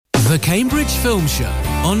The Cambridge Film Show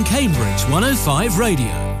on Cambridge 105 Radio.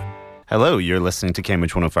 Hello, you're listening to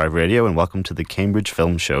Cambridge 105 Radio and welcome to the Cambridge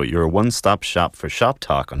Film Show, your one-stop shop for shop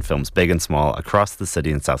talk on films big and small across the city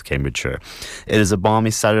in South Cambridgeshire. It is a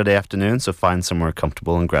balmy Saturday afternoon, so find somewhere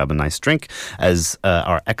comfortable and grab a nice drink as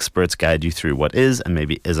our experts guide you through what is and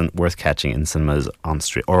maybe isn't worth catching in cinemas on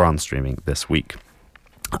streaming this week.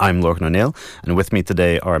 I'm Lorcan O'Neill, and with me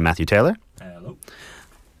today are Matthew Taylor. Hello.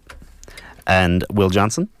 And Will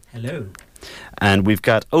Johnson. Hello. And we've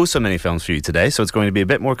got so many films for you today, so it's going to be a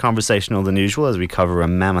bit more conversational than usual as we cover a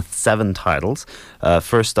mammoth 7 titles.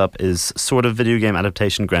 First up is sort of video game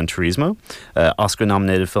adaptation Gran Turismo.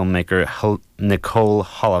 Oscar-nominated filmmaker Nicole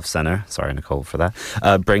Holofcener, sorry Nicole for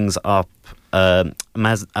that, brings up an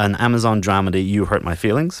Amazon dramedy, You Hurt My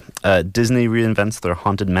Feelings. Disney reinvents their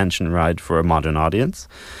Haunted Mansion ride for a modern audience.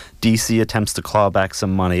 DC attempts to claw back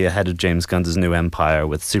some money ahead of James Gunn's new empire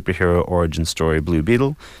with superhero origin story Blue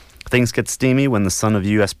Beetle. Things get steamy when the son of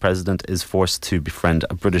US President is forced to befriend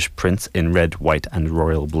a British prince in red, white and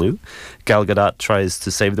royal blue. Gal Gadot tries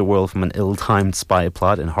to save the world from an ill-timed spy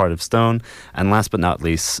plot in Heart of Stone. And last but not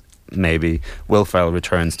least, maybe, Will Ferrell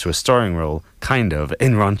returns to a starring role, kind of,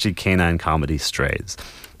 in raunchy canine comedy Strays.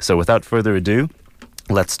 So without further ado,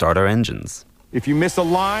 let's start our engines. If you miss a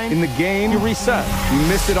line in the game, you reset. You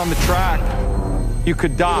miss it on the track, you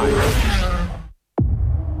could die.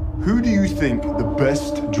 Who do you think the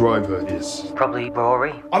best driver is? Probably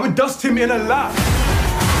Rory. I would dust him in a lap.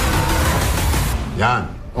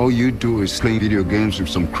 Jan. All you do is play video games with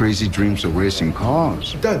some crazy dreams of racing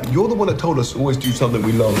cars. Dad, you're the one that told us to always do something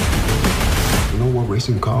we love. You know what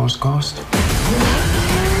racing cars cost?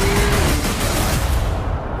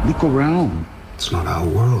 Look around. It's not our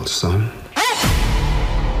world, son.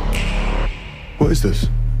 What is this?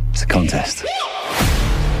 It's a contest.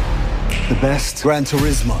 The best Gran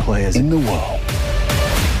Turismo players in the world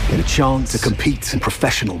get a chance to compete in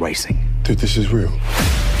professional racing. Dude, this is real.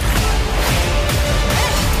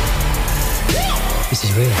 This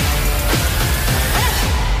is real.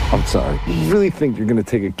 I'm sorry. You really think you're going to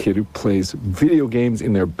take a kid who plays video games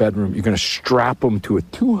in their bedroom, you're going to strap him to a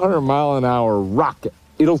 200-mile-an-hour rocket?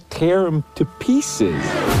 It'll tear him to pieces.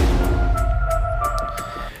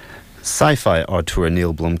 Sci-fi auteur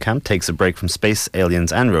Neil Blomkamp takes a break from space,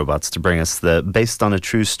 aliens and robots to bring us the based on a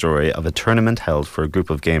true story of a tournament held for a group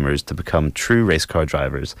of gamers to become true race car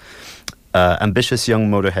drivers. Ambitious young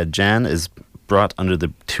motorhead Jan is brought under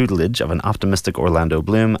the tutelage of an optimistic Orlando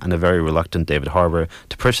Bloom and a very reluctant David Harbour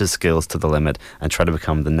to push his skills to the limit and try to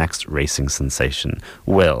become the next racing sensation.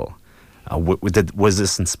 Will, was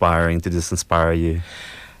this inspiring? Did this inspire you?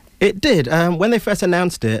 It did. When they first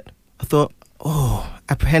announced it, I thought,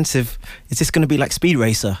 apprehensive. Is this going to be like Speed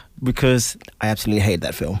Racer? Because I absolutely hate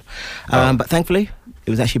that film. But thankfully, it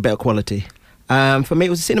was actually better quality. For me, it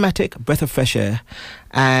was a cinematic breath of fresh air.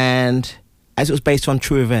 And as it was based on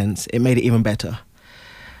true events, it made it even better.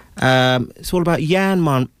 It's all about Jan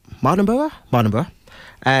Mardenborough.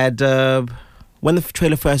 And when the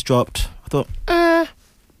trailer first dropped, I thought,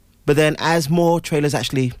 But then as more trailers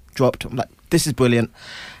actually dropped, I'm like, this is brilliant.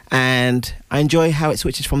 And I enjoy how it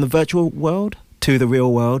switches from the virtual world to the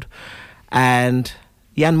real world. And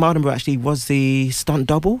Jan Mardenborough actually was the stunt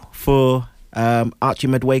double for Archie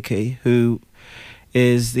Medwakey, who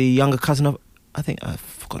is the younger cousin of, I think, I've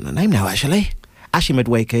forgotten her name now, actually. Ashley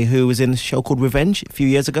Medwakey, who was in a show called Revenge a few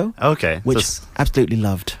years ago. Okay. Which absolutely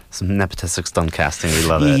loved. Some nepotistic stunt casting, we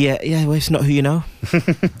love it. Yeah, well, it's not who you know.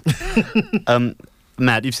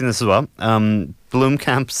 Matt, you've seen this as well.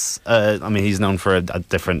 Blomkamp's, he's known for a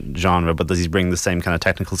different genre, but does he bring the same kind of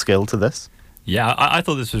technical skill to this? Yeah, I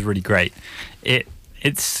thought this was really great.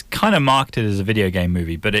 It's kind of marketed as a video game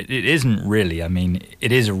movie, but it isn't really. I mean,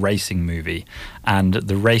 it is a racing movie, and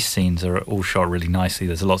the race scenes are all shot really nicely.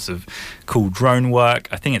 There's lots of cool drone work.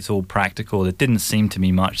 I think it's all practical. There didn't seem to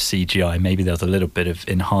be much CGI. Maybe there was a little bit of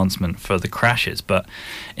enhancement for the crashes, but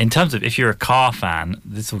in terms of if you're a car fan,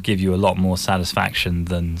 this will give you a lot more satisfaction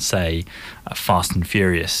than, say, Fast and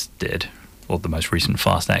Furious did. Or the most recent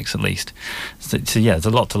Fast X, at least. So yeah, there's a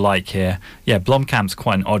lot to like here. Yeah, Blomkamp's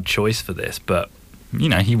quite an odd choice for this, but you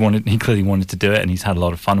know, he clearly wanted to do it, and he's had a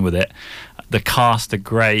lot of fun with it. The cast are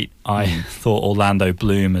great. I thought Orlando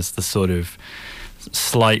Bloom as the sort of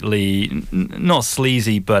slightly not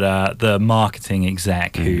sleazy, but the marketing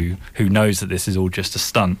exec who knows that this is all just a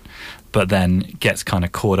stunt, but then gets kind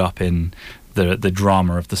of caught up in the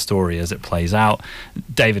drama of the story as it plays out.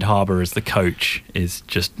 David Harbour as the coach is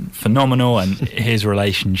just phenomenal, and his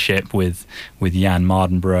relationship with Jan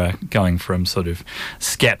Mardenborough, going from sort of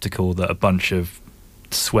skeptical that a bunch of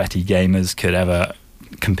sweaty gamers could ever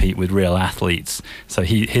compete with real athletes. So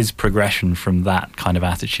his progression from that kind of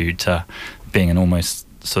attitude to being an almost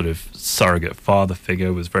sort of surrogate father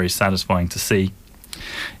figure was very satisfying to see.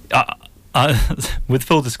 With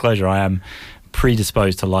full disclosure, I am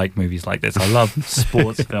predisposed to like movies like this. I love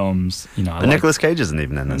sports films. Nicolas Cage isn't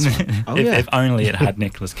even in this one. If only it had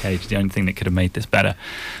Nicolas Cage, the only thing that could have made this better.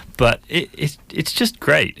 But it's just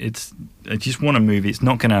great. I just want a movie. It's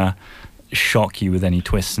not going to shock you with any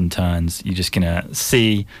twists and turns. You're just going to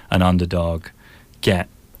see an underdog get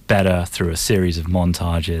better through a series of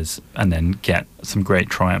montages and then get some great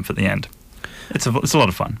triumph at the end. It's a lot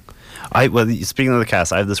of fun. Speaking of the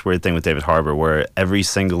cast, I have this weird thing with David Harbour where every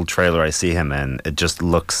single trailer I see him in, it just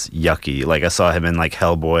looks yucky. Like I saw him in like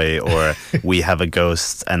Hellboy or We Have a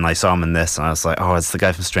Ghost, and I saw him in this, and I was like, oh, it's the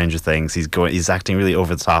guy from Stranger Things. He's acting really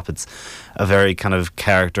over the top. It's a very kind of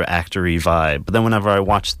character actor-y vibe. But then whenever I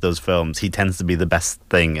watch those films, he tends to be the best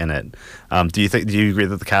thing in it. Do you agree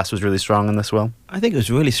that the cast was really strong in this, Will? I think it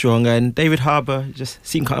was really strong, and David Harbour just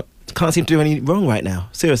can't seem to do any wrong right now.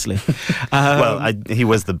 Seriously. He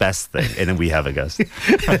was the best thing in We Have a Ghost.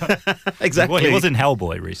 Exactly. Well, he was in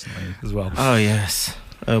Hellboy recently as well. Oh, yes.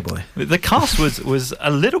 Oh, boy. The cast was a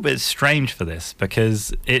little bit strange for this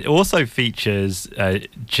because it also features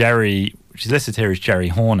Jerry, she's listed here as Jerry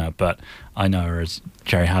Horner, but I know her as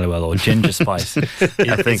Jerry Halliwell or Ginger Spice.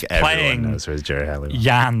 I think everyone knows her as Jerry Halliwell.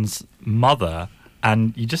 Jan's mother,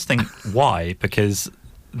 and you just think, why? Because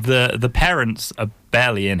the parents are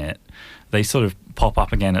barely in it. They sort of pop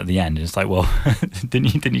up again at the end, and it's like, well,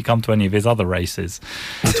 didn't you come to any of his other races?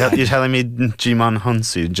 You're telling me Jimon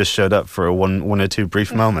Hunsu just showed up for one or two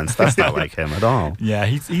brief moments? That's not like him at all. Yeah,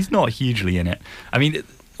 he's not hugely in it. I mean,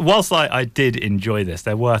 whilst I did enjoy this,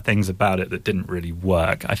 there were things about it that didn't really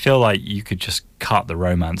work. I feel like you could just cut the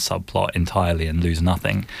romance subplot entirely and lose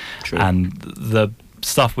nothing. True. And the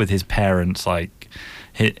stuff with his parents, like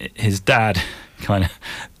his dad kind of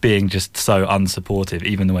being just so unsupportive,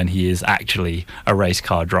 even when he is actually a race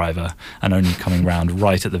car driver and only coming round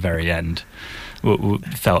right at the very end,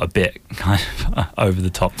 felt a bit kind of over the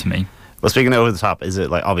top to me. Well, speaking of over the top, is it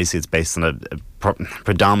like, obviously it's based on a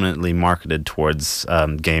predominantly marketed towards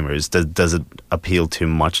gamers. Does it appeal too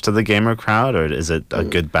much to the gamer crowd, or is it a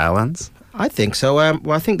good balance? I think so.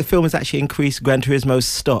 I think the film has actually increased Gran Turismo's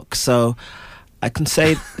stock, so I can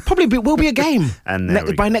say probably will be a game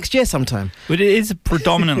by next year sometime. But it is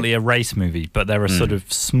predominantly a race movie, but there are sort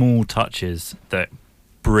of small touches that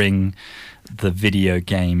bring the video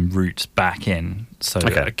game roots back in. So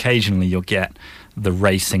occasionally you'll get the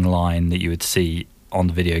racing line that you would see on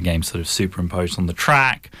the video game sort of superimposed on the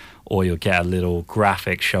track, or you'll get a little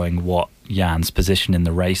graphic showing what Jan's position in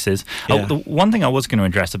the race is. Yeah. The one thing I was going to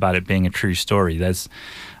address about it being a true story, there's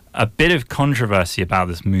a bit of controversy about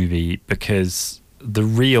this movie because the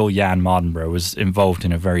real Jan Mardenborough was involved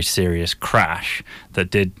in a very serious crash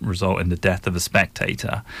that did result in the death of a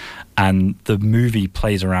spectator, and the movie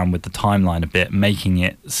plays around with the timeline a bit, making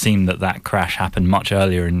it seem that crash happened much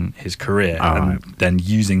earlier in his career, and then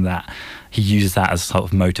he uses that as sort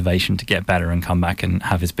of motivation to get better and come back and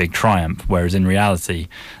have his big triumph, whereas in reality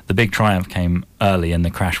the big triumph came early and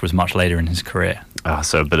the crash was much later in his career.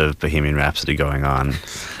 So a bit of Bohemian Rhapsody going on.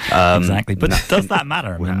 Exactly. But does that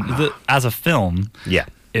matter? I mean, as a film,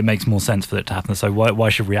 it makes more sense for it to happen. So why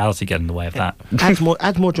should reality get in the way of that? Adds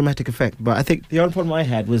more dramatic effect. But I think the only problem I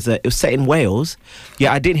had was that it was set in Wales.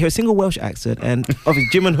 Yeah, I didn't hear a single Welsh accent, and obviously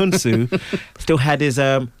Jimon Hunsu still had his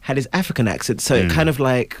African accent. So it kind of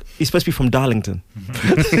like he's supposed to be from Darlington.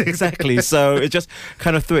 Exactly. So it just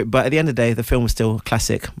kind of threw it. But at the end of the day, the film was still a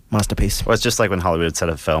classic masterpiece. Well, it's just like when Hollywood set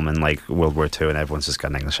a film in like World War II and everyone's just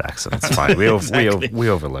got an English accent. It's fine. We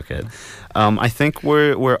overlook it. I think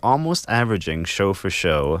we're almost averaging show for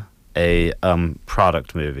show a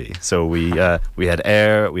product movie. So we had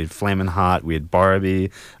Air, we had Flamin' Hot, we had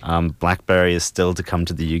Barbie. Blackberry is still to come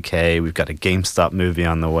to the UK. We've got a GameStop movie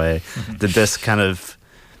on the way.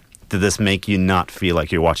 Did this make you not feel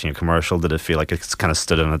like you're watching a commercial? Did it feel like it's kind of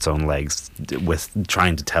stood on its own legs with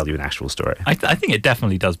trying to tell you an actual story? I think it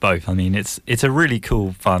definitely does both. I mean, it's a really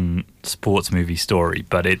cool, fun sports movie story,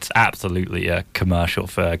 but it's absolutely a commercial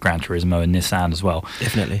for Gran Turismo and Nissan as well.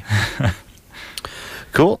 Definitely.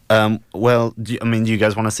 Cool. Well, do you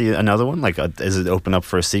guys want to see another one? Like, is it open up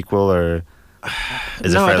for a sequel, or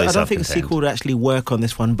is it fairly I don't think a sequel would actually work on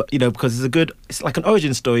this one, but because it's like an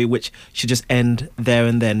origin story which should just end there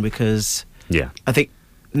and then, because I think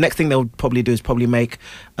next thing they'll probably do is probably make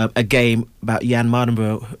a game about Jan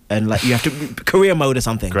Mardenborough, and like you have to career mode or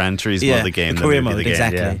something. Gran Turismo, the game, career mode, the game,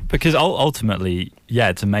 exactly. Yeah. Because ultimately,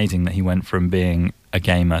 it's amazing that he went from being a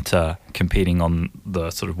gamer to competing on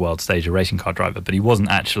the sort of world stage, a racing car driver, but he wasn't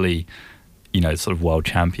actually sort of world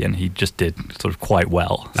champion. He just did sort of quite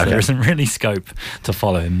well. So Okay. there isn't really scope to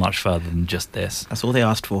follow him much further than just this. That's all they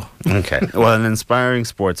asked for. Okay. Well, an inspiring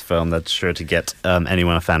sports film that's sure to get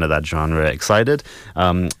anyone a fan of that genre excited.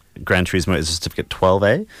 Gran Turismo is certificate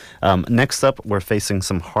 12A. Next up, we're facing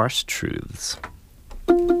some harsh truths.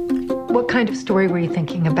 What kind of story were you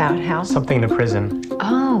thinking about, Hal? Something in a prison.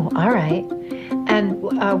 Oh, all right. And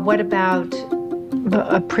what about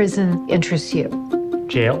a prison interests you?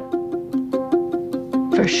 Jail.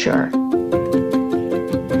 For sure.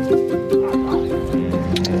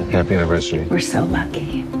 Happy anniversary. We're so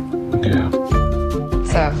lucky. Yeah.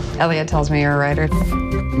 So, Elliot tells me you're a writer.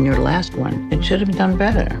 Your last one, it should have done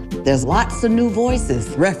better. There's lots of new voices.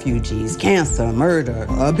 Refugees, cancer, murder,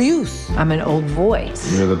 abuse. I'm an old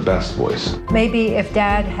voice. You're the best voice. Maybe if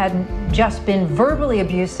Dad hadn't just been verbally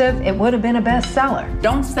abusive, it would have been a bestseller.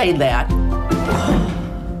 Don't say that.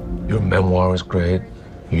 Your memoir is great.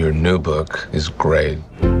 Your new book is great.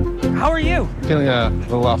 How are you? Feeling a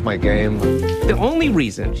little off my game. The only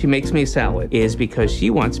reason she makes me a salad is because she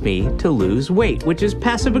wants me to lose weight, which is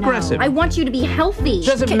passive-aggressive. I want you to be healthy.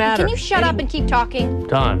 Doesn't matter. Can you shut up and keep talking?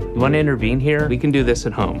 Don, you want to intervene here? We can do this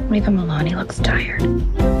at home. Maybe Milani looks tired.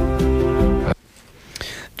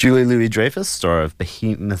 Julie Louis-Dreyfus, star of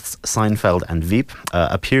Behemoths, Seinfeld and Veep,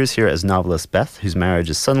 appears here as novelist Beth, whose marriage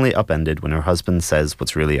is suddenly upended when her husband says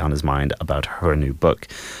what's really on his mind about her new book.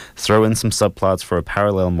 Throw in some subplots for a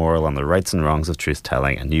parallel moral on the rights and wrongs of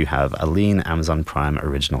truth-telling, and you have a lean Amazon Prime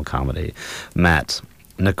original comedy. Matt,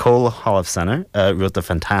 Nicole Holofcener wrote the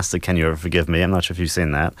fantastic Can You Ever Forgive Me? I'm not sure if you've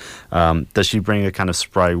seen that. Does she bring a kind of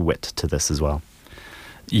spry wit to this as well?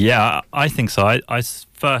 Yeah, I think so. I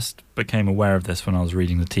first became aware of this when I was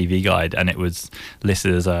reading the TV guide, and it was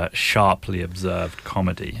listed as a sharply observed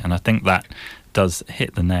comedy, and I think that does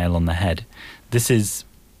hit the nail on the head. This is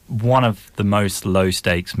one of the most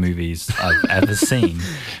low-stakes movies I've ever seen.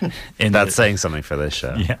 That's saying something for this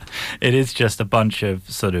show. Yeah, it is just a bunch of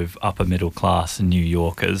sort of upper-middle-class New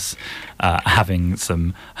Yorkers having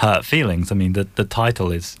some hurt feelings. I mean, the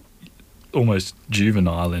title is almost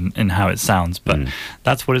juvenile in how it sounds, but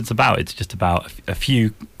that's what it's about. It's just about a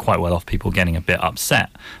few quite well-off people getting a bit upset,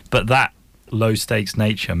 but that low-stakes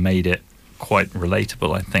nature made it quite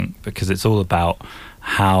relatable, I think, because it's all about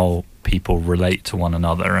how people relate to one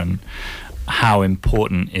another and how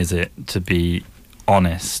important is it to be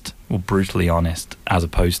honest or brutally honest as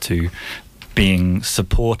opposed to being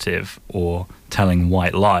supportive or telling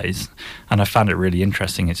white lies. And I found it really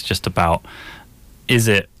interesting. It's just about, is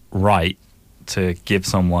it right to give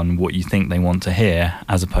someone what you think they want to hear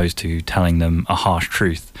as opposed to telling them a harsh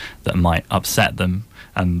truth that might upset them?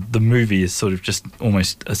 And the movie is sort of just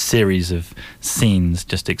almost a series of scenes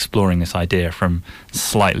just exploring this idea from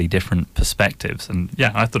slightly different perspectives. And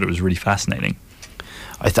yeah, I thought it was really fascinating.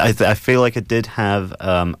 I feel like it did have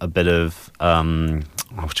a bit of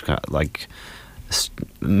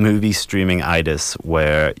movie streaming-itis,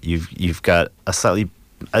 where you've got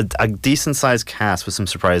a decent sized cast with some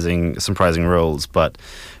surprising roles, but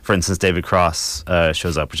for instance David Cross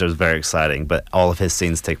shows up, which was very exciting, but all of his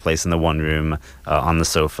scenes take place in the one room on the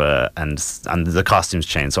sofa, and the costumes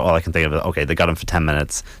change, so all I can think of is, okay, they got him for 10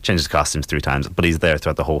 minutes, changed his costumes 3 times, but he's there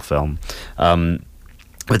throughout the whole film.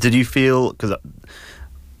 But did you feel, because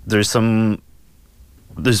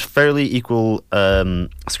there's fairly equal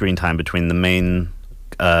screen time between the main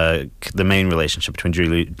relationship between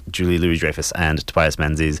Julie Louis-Dreyfus and Tobias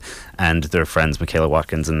Menzies and their friends Michaela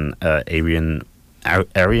Watkins and Arian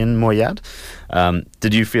Moayed.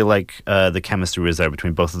 Did you feel like the chemistry was there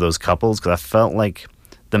between both of those couples? Because I felt like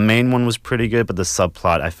the main one was pretty good, but the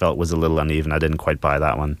subplot I felt was a little uneven. I didn't quite buy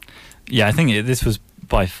that one. Yeah, I think this was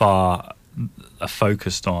by far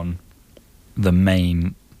focused on the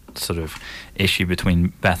main sort of issue between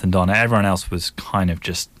Beth and Don. Everyone else was kind of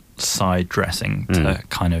just side dressing to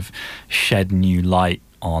kind of shed new light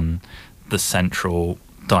on the central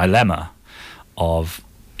dilemma of,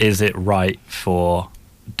 is it right for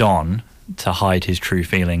Don to hide his true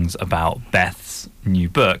feelings about Beth's new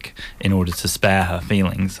book in order to spare her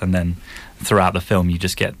feelings? And then throughout the film you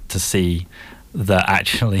just get to see that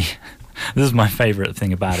actually this is my favorite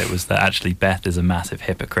thing about it, was that actually Beth is a massive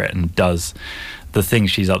hypocrite and does the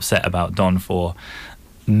things she's upset about Don for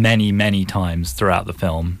many times throughout the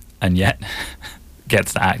film, and yet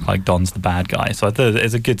gets to act like Don's the bad guy. So I thought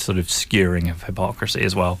it's a good sort of skewering of hypocrisy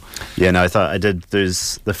as well. Yeah, no,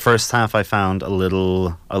 there's the first half I found a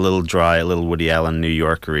little dry, a little Woody Allen New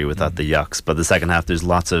Yorkery without the yucks, but the second half there's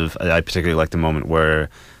lots of, I particularly like the moment where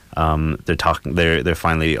They're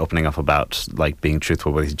finally opening up about like being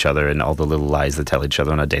truthful with each other and all the little lies they tell each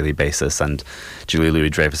other on a daily basis. And Julia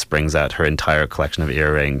Louis-Dreyfus brings out her entire collection of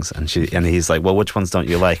earrings, and he's like, "Well, which ones don't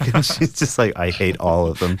you like?" And she's just like, "I hate all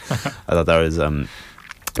of them." I thought that was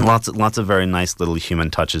lots of very nice little human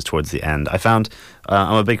touches towards the end. I found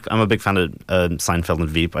I'm a big fan of Seinfeld and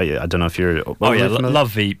Veep. I don't know if you're.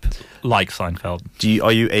 Love Veep, like Seinfeld.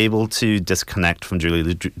 Are you able to disconnect from Julie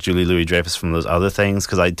Louis-Dreyfus from those other things?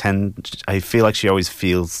 Because I feel like she always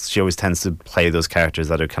tends to play those characters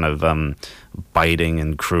that are kind of biting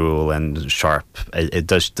and cruel and sharp.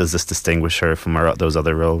 Does this distinguish her from those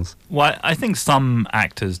other roles? Well, I think some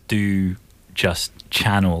actors do just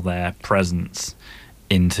channel their presence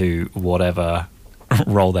into whatever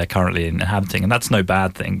role they're currently inhabiting, and that's no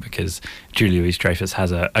bad thing, because Julia Louis-Dreyfus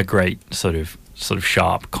has a great sort of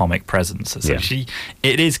sharp comic presence. So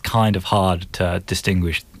it is kind of hard to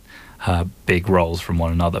distinguish her big roles from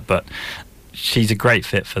one another, but she's a great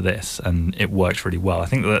fit for this, and it works really well. I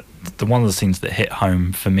think that one of the scenes that hit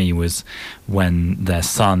home for me was when their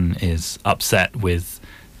son is upset with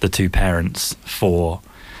the two parents for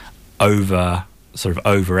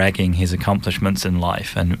over-egging his accomplishments in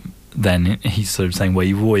life, and then he's sort of saying, well,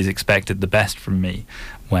 you've always expected the best from me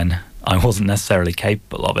when I wasn't necessarily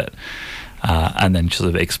capable of it, and then sort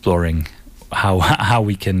of exploring how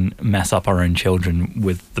we can mess up our own children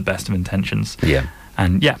with the best of intentions.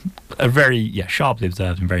 And a very sharply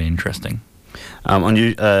observed and very interesting.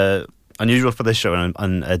 Unusual for this show,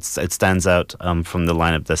 and it stands out from the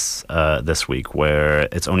lineup this week, where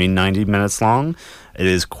it's only 90 minutes long. It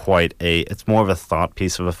is it's more of a thought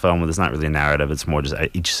piece of a film, where there's not really a narrative. It's more just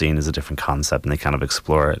each scene is a different concept, and they kind of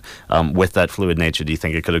explore it. With that fluid nature, do you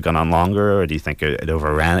think it could have gone on longer, or do you think it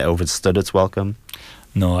overstood its welcome?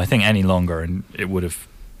 No, I think any longer, and it would have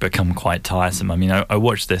become quite tiresome. I mean, I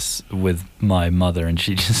watched this with my mother, and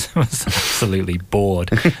she just was absolutely bored.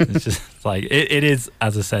 It's just like it is,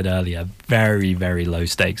 as I said earlier, very, very low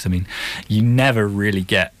stakes. I mean, you never really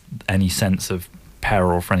get any sense of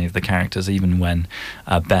peril for any of the characters, even when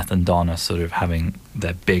Beth and Don are sort of having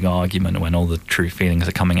their big argument, when all the true feelings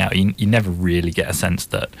are coming out. You never really get a sense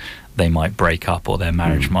that they might break up or their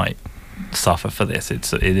marriage might suffer for this.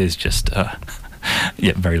 It is just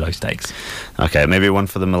very low stakes. Okay, maybe one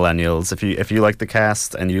for the millennials. If you like the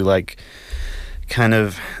cast and you like kind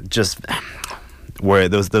of just where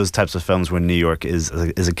those types of films where New York is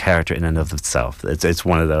a character in and of itself, it's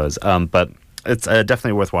one of those. But it's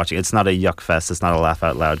definitely worth watching. It's not a yuck fest. It's not a laugh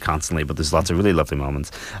out loud constantly, but there's lots of really lovely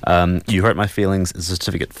moments. You Hurt My Feelings is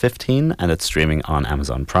certificate 15, and it's streaming on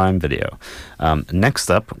Amazon Prime Video.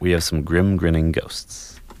 Next up, we have some grim grinning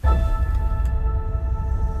ghosts.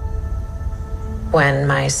 When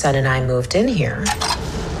my son and I moved in here,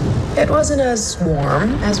 it wasn't as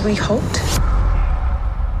warm as we hoped.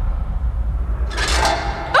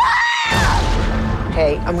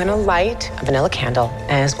 Okay, I'm gonna light a vanilla candle,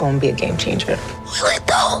 and it's gonna be a game changer. Will it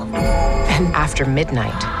though? And after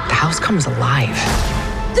midnight, the house comes alive.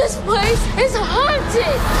 This place is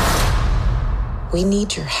haunted! We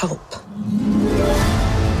need your help.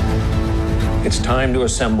 It's time to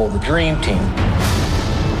assemble the dream team.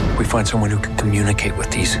 We find someone who can communicate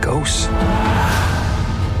with these ghosts.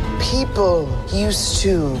 People used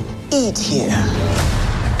to eat here.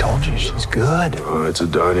 I told you she's good. It's a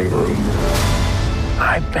dining room.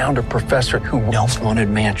 I found a professor who knows haunted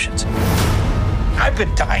mansions. I've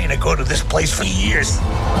been dying to go to this place for years.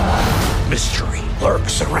 Mystery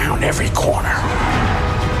lurks around every corner.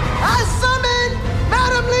 I summon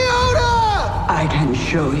Madame Leota! I can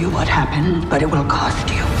show you what happened, but it will cost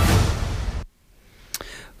you.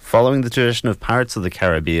 Following the tradition of Pirates of the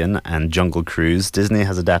Caribbean and Jungle Cruise, Disney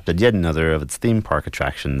has adapted yet another of its theme park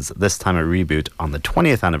attractions, this time a reboot on the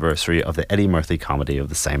 20th anniversary of the Eddie Murphy comedy of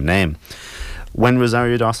the same name. When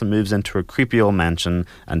Rosario Dawson moves into her creepy old mansion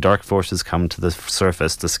and dark forces come to the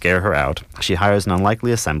surface to scare her out, she hires an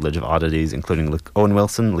unlikely assemblage of oddities including Owen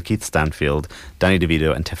Wilson, Lakeith Stanfield, Danny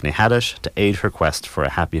DeVito and Tiffany Haddish to aid her quest for a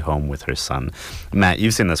happy home with her son. Matt,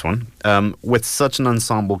 you've seen this one. With such an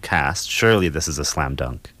ensemble cast, surely this is a slam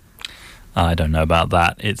dunk. I don't know about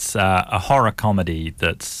that. It's a horror comedy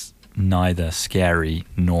that's neither scary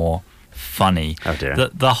nor funny. Oh dear.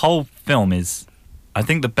 The whole film is, I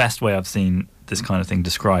think the best way I've seen this kind of thing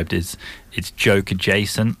described is it's joke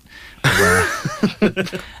adjacent, where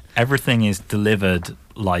everything is delivered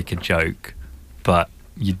like a joke, but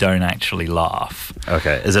you don't actually laugh.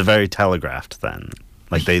 Okay, is it very telegraphed then?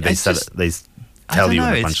 Like they tell you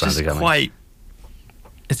when the punchlines are coming.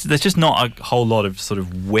 there's just not a whole lot of sort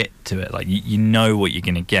of wit to it. Like you know what you're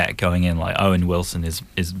going to get going in. Like Owen Wilson is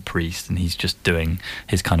a priest, and he's just doing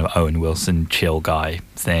his kind of Owen Wilson chill guy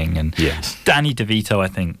thing. And Danny DeVito, I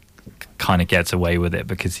think, kind of gets away with it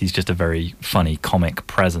because he's just a very funny comic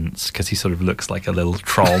presence because he sort of looks like a little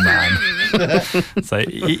troll man. So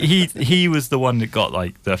he was the one that got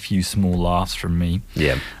like a few small laughs from me.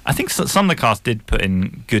 Yeah, I think some of the cast did put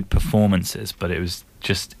in good performances, but it was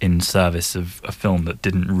just in service of a film that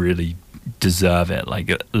didn't really deserve it. Like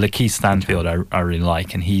Lakeith Stanfield I really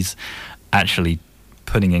like, and he's actually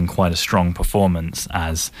putting in quite a strong performance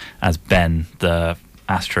as Ben, the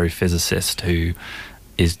astrophysicist who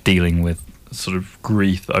is dealing with sort of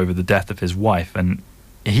grief over the death of his wife, and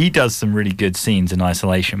he does some really good scenes in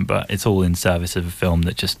isolation, but it's all in service of a film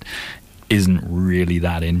that just isn't really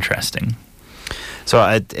that interesting. So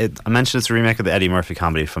I mentioned it's a remake of the Eddie Murphy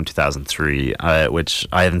comedy from 2003, which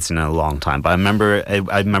I haven't seen in a long time. But I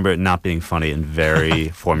remember it not being funny and very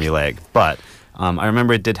formulaic. But I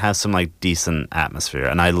remember it did have some like decent atmosphere,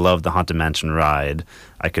 and I loved the Haunted Mansion ride.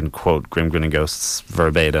 I can quote Grim Grinning Ghosts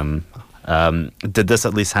verbatim. Did this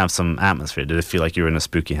at least have some atmosphere? Did it feel like you were in a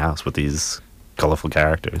spooky house with these colourful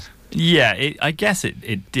characters? Yeah, I guess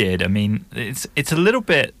it did. I mean, it's a little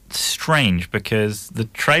bit strange because the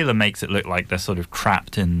trailer makes it look like they're sort of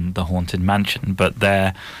trapped in the haunted mansion, but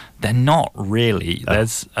they're not really.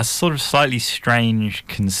 There's a sort of slightly strange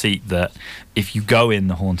conceit that if you go in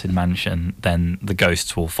the haunted mansion, then the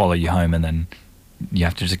ghosts will follow you home, and then you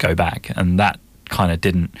have to just go back, and that kind of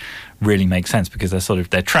didn't really make sense because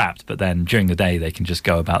they're trapped, but then during the day they can just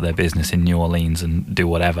go about their business in New Orleans and do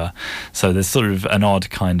whatever. So there's sort of an odd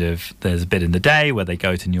kind of, there's a bit in the day where they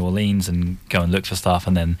go to New Orleans and go and look for stuff,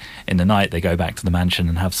 and then in the night they go back to the mansion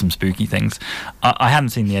and have some spooky things. I haven't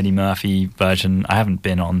seen the Eddie Murphy version. I haven't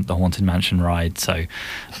been on the Haunted Mansion ride, so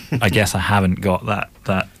I guess I haven't got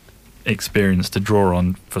that experience to draw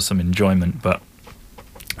on for some enjoyment. But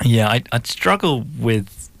yeah, I'd struggle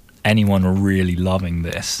with anyone really loving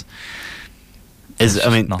this.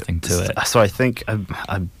 Nothing to it. So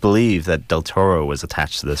I believe that Del Toro was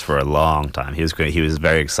attached to this for a long time. He was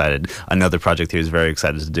very excited. Another project he was very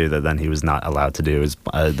excited to do that then he was not allowed to do is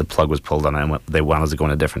the plug was pulled on it and they wanted to go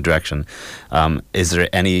in a different direction. Is there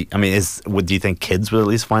any? I mean, do you think kids would at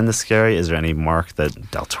least find this scary? Is there any mark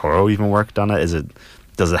that Del Toro even worked on it?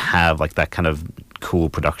 Does it have like that kind of cool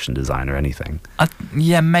production design or anything?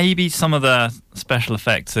 Yeah, maybe some of the special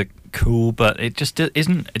effects are cool, but it just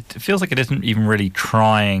isn't. It feels like it isn't even really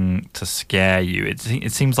trying to scare you.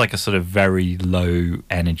 It seems like a sort of very low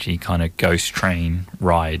energy kind of ghost train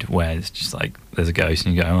ride where it's just like there's a ghost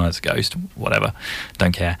and you go, oh, it's a ghost, whatever,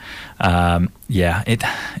 don't care. Yeah,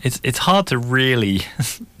 it's hard to really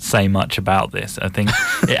say much about this. I think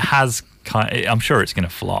it has. I'm sure it's going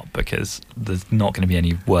to flop because there's not going to be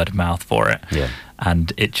any word of mouth for it. Yeah.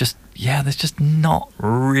 And it just, there's just not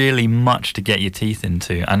really much to get your teeth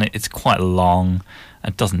into. And it's quite long.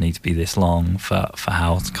 It doesn't need to be this long for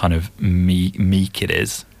how kind of meek it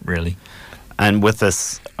is, really. And with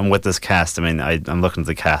this cast, I mean, I'm looking at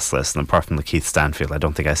the cast list, and apart from Lakeith Stanfield, I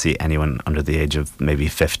don't think I see anyone under the age of maybe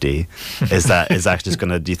 50. Is that just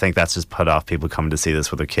going to? Do you think that's just put off people coming to see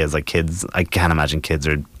this with their kids? Like kids, I can't imagine kids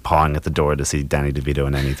are pawing at the door to see Danny DeVito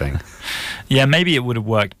in anything. Yeah, maybe it would have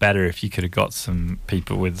worked better if you could have got some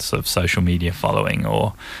people with sort of social media following.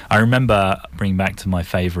 Or I remember bringing back to my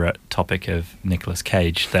favourite topic of Nicolas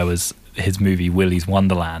Cage. There was his movie Willy's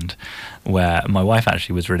Wonderland, where my wife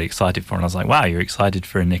actually was really excited for, and I was like, wow, you're excited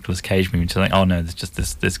for a Nicolas Cage movie? She's like, oh no, there's just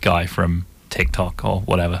this guy from TikTok or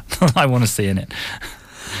whatever I want to see in it.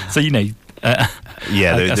 So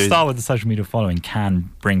a star with a social media following can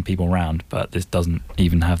bring people around, but this doesn't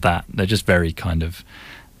even have that. They're just very kind of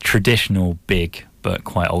traditional, big but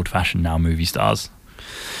quite old-fashioned now movie stars.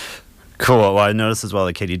 Cool. Well, I noticed as well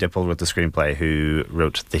that Katie Dippold wrote the screenplay, who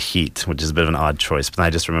wrote The Heat, which is a bit of an odd choice. But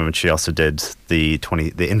I just remembered she also did the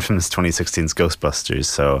infamous 2016's Ghostbusters.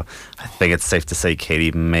 So I think it's safe to say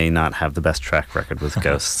Katie may not have the best track record with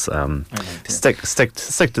ghosts. Stick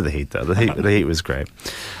to The Heat though. The Heat was great.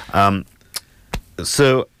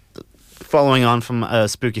 So following on from a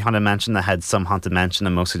spooky haunted mansion that had some haunted mansion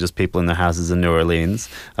and mostly just people in their houses in New Orleans,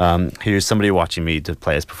 here's somebody watching me to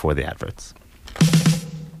play us before the adverts.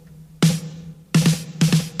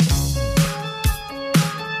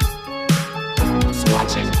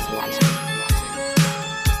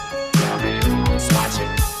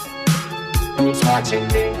 Watching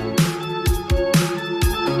me.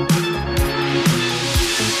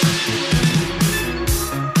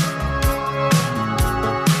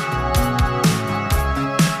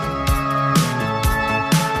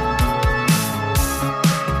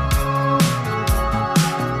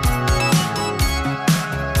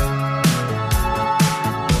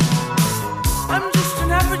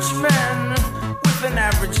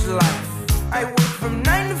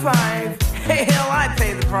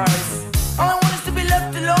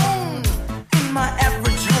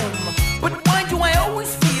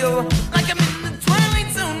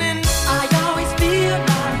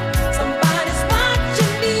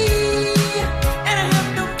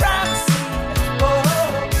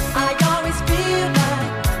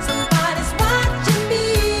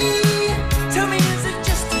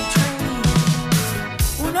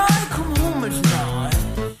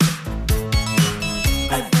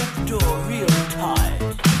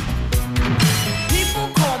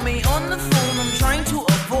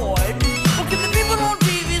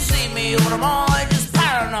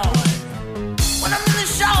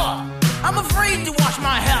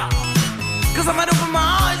 my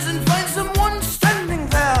eyes and find someone standing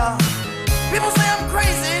there. People say I'm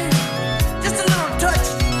crazy, just a little touch,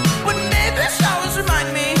 but maybe showers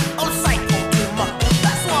remind me of psycho too much.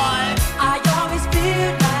 That's why I always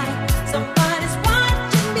feel like somebody's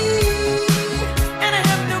watching me, and I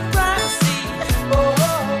have no privacy.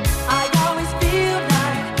 Oh, I always feel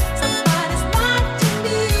like somebody's watching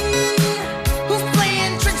me, who's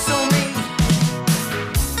playing tricks on me.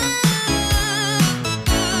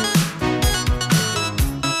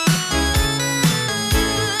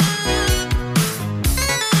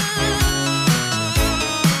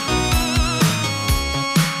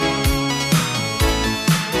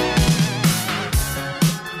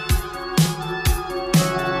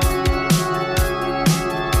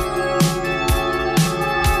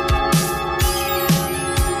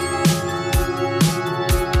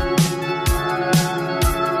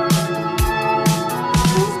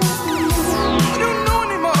 I don't know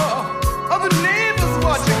anymore. Are the neighbors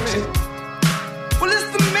watching me? Well,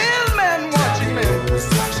 it's the mailman watching me.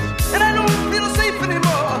 And I don't feel safe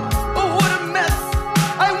anymore. Oh, what a mess.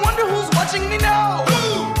 I wonder who's watching me now.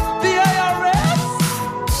 The IRS?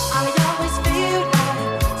 I always feel like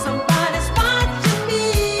somebody's watching me,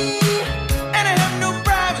 and I have no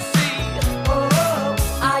privacy. Oh,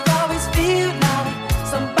 I always feel like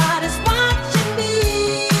somebody's watching me.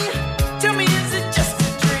 Tell me, is it just a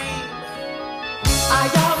dream? I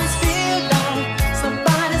always feel like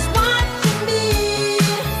somebody's watching me,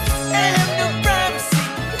 and I have no privacy.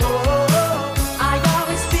 Oh, I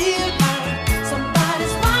always feel like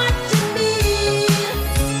somebody's watching me,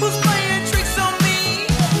 who's playing tricks on me.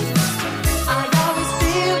 I always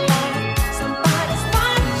feel like somebody's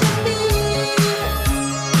watching me.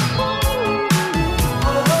 Oh,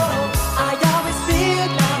 I always feel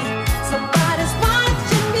like somebody's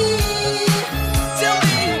watching me. Tell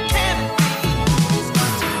me, who can it be?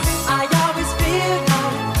 I always feel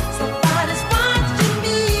like somebody's watching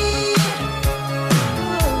me.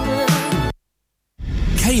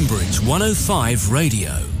 Cambridge 105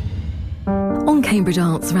 Radio. On Cambridge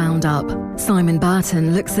Arts Roundup, Simon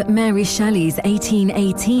Burton looks at Mary Shelley's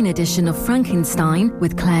 1818 edition of Frankenstein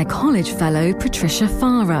with Clare College fellow Patricia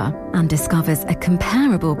Farah and discovers a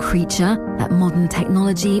comparable creature that modern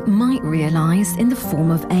technology might realise in the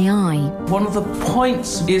form of AI. One of the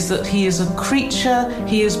points is that he is a creature,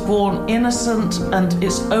 he is born innocent, and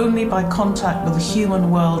it's only by contact with the human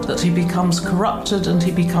world that he becomes corrupted and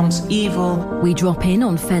he becomes evil. We drop in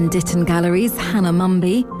on Fen Ditton Gallery's Hannah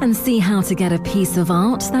Mumby and see how to get a piece of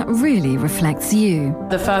art that really reflects you.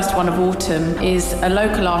 The first one of autumn is a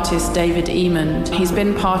local artist, David Eamond. He's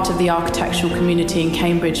been part of the architectural community in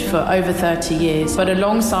Cambridge for over 30 years, but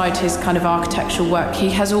alongside his kind of architectural work,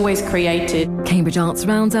 he has always created. Cambridge Arts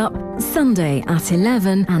Roundup, Sunday at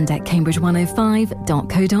 11 and at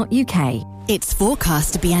cambridge105.co.uk. It's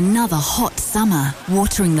forecast to be another hot summer.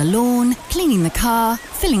 Watering the lawn, cleaning the car,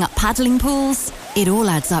 filling up paddling pools. It all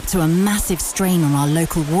adds up to a massive strain on our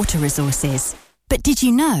local water resources. But did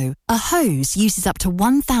you know a hose uses up to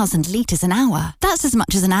 1,000 litres an hour? That's as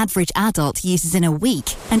much as an average adult uses in a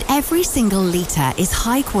week. And every single litre is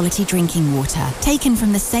high-quality drinking water, taken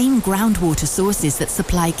from the same groundwater sources that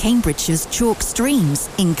supply Cambridgeshire's chalk streams,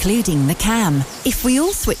 including the Cam. If we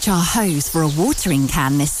all switch our hose for a watering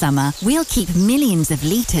can this summer, we'll keep millions of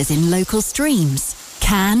litres in local streams.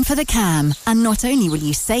 Can for the Cam. And not only will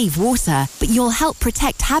you save water, but you'll help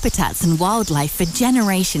protect habitats and wildlife for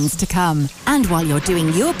generations to come. And while you're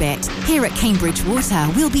doing your bit, here at Cambridge Water,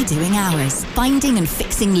 we'll be doing ours, finding and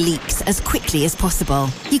fixing leaks as quickly as possible.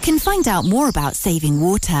 You can find out more about saving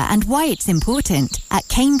water and why it's important at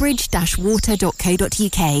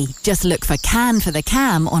cambridge-water.co.uk. Just look for Can for the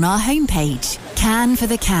Cam on our homepage. Can for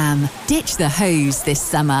the Cam. Ditch the hose this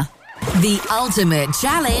summer. The ultimate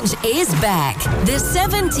challenge is back. The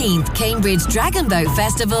 17th Cambridge Dragon Boat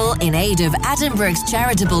Festival in aid of Addenbrookes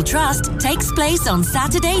Charitable Trust takes place on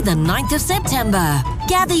Saturday the 9th of September.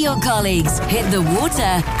 Gather your colleagues, hit the water,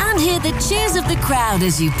 and hear the cheers of the crowd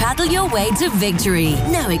as you paddle your way to victory.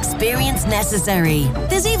 No experience necessary.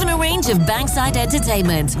 There's even a range of bankside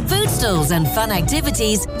entertainment, food stalls, and fun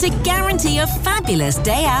activities to guarantee a fabulous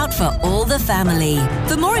day out for all the family.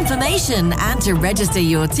 For more information and to register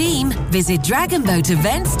your team, visit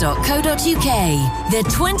dragonboatevents.co.uk. The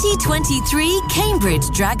 2023 Cambridge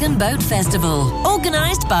Dragon Boat Festival,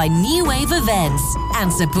 organised by New Wave Events and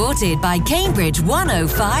supported by Cambridge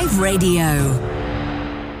 105 Radio.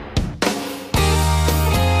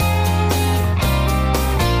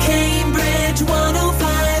 Cambridge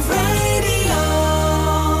 105 Radio.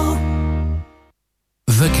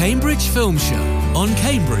 The Cambridge Film Show on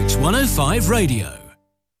Cambridge 105 Radio.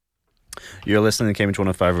 You're listening to Cambridge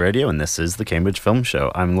 105 Radio, and this is the Cambridge Film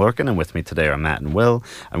Show. I'm Lorcan, and with me today are Matt and Will,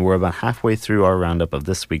 and we're about halfway through our roundup of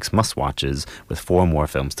this week's must-watches, with 4 more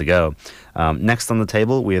films to go. Next on the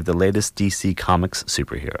table, we have the latest DC Comics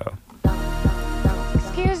superhero.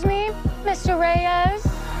 Excuse me, Mr. Reyes?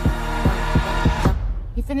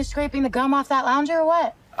 You finished scraping the gum off that lounger or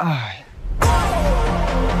what?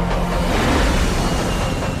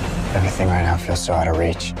 Everything right now feels so out of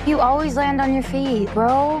reach. You always land on your feet,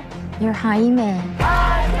 bro. You're Jaime. They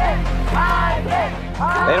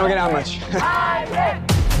don't get out much.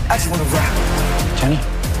 I just want to rap. Jenny?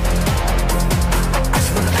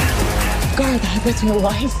 God, that's your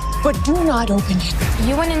life, but do not open it.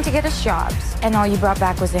 You went in to get us jobs, and all you brought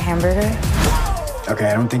back was a hamburger? Okay,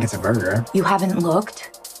 I don't think it's a burger. You haven't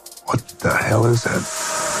looked? What the hell is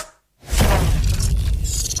that?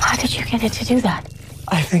 How did you get it to do that?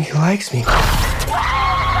 I think he likes me. It's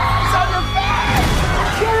on your face!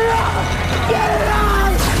 Get it out! Get it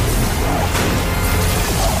out!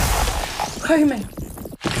 Jaime.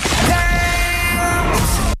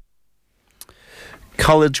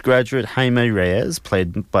 College graduate Jaime Reyes,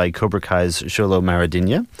 played by Cobra Kai's Xolo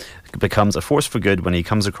Maridueña, becomes a force for good when he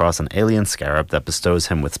comes across an alien scarab that bestows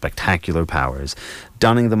him with spectacular powers.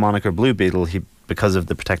 Donning the moniker Blue Beetle, because of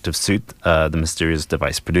the protective suit the mysterious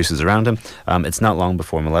device produces around him, it's not long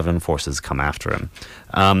before malevolent forces come after him.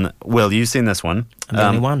 Will, you've seen this one. I'm the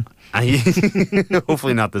only one.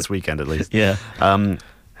 Hopefully not this weekend, at least. Yeah.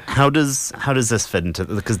 How does this fit into...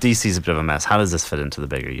 Because DC's a bit of a mess. How does this fit into the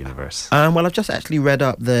bigger universe? Well, I've just actually read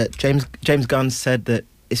up that James Gunn said that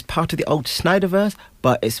it's part of the old Snyderverse,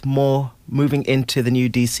 but it's more moving into the new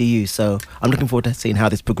DCU. So I'm looking forward to seeing how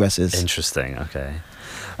this progresses. Interesting. Okay.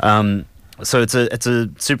 So it's a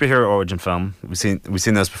superhero origin film. We've seen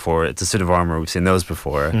those before. It's a suit of armor. We've seen those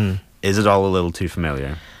before. Is it all a little too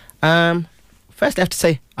familiar? First, I have to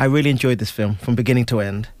say I really enjoyed this film from beginning to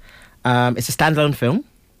end. It's a standalone film.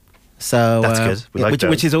 So that's good.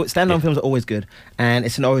 Which is standalone films are always good, and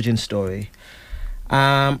it's an origin story.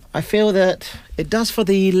 I feel that it does for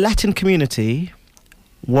the Latin community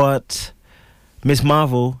what Ms.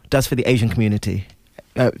 Marvel does for the Asian community,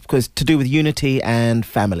 because to do with unity and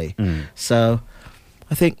family. So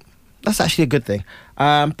I think that's actually a good thing.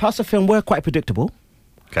 Parts of the film were quite predictable,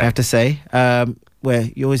 I have to say, where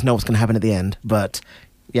you always know what's going to happen at the end, but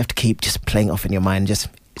you have to keep just playing off in your mind, just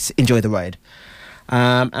enjoy the ride.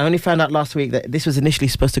 I only found out last week that this was initially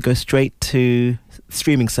supposed to go straight to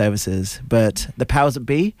streaming services, but the powers that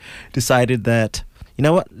be decided that, you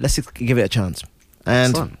know what, let's just give it a chance.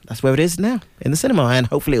 And that's where it is now, in the cinema, and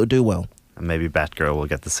hopefully it'll do well. And maybe Batgirl will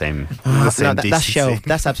get the same that's shelved.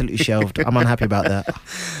 That's absolutely shelved. I'm unhappy about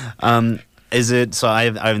that. Is it, so I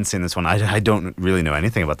haven't seen this one. I don't really know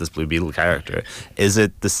anything about this Blue Beetle character. Is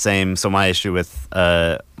it the same? So my issue with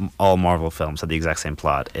all Marvel films had the exact same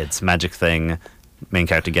plot. It's magic thing, main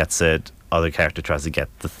character gets it, other character tries to get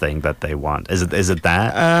the thing that they want. Is it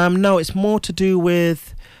that? No, it's more to do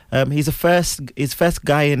with he's his first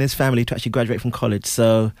guy in his family to actually graduate from college.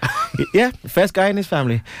 So yeah, first guy in his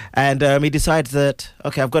family, and he decides that,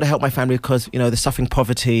 okay, I've got to help my family because they're suffering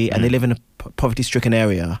poverty and they live in a poverty-stricken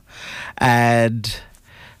area, and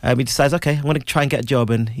he decides, okay, I'm going to try and get a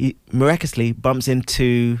job, and he miraculously bumps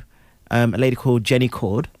into a lady called Jenny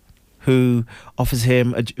Cord, who offers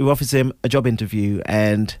him a job interview,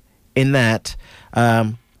 and in that,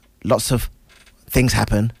 lots of things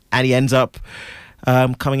happen, and he ends up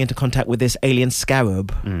coming into contact with this alien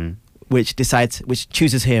scarab, which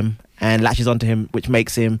chooses him and latches onto him, which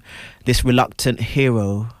makes him this reluctant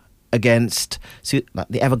hero against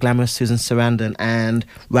the ever glamorous Susan Sarandon and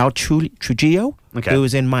Raul Trujillo, who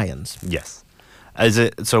was in Mayans. Yes.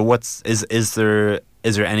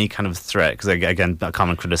 Is there any kind of threat? Because again, a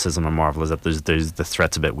common criticism of Marvel is that there's the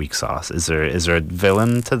threat's a bit weak sauce. Is there a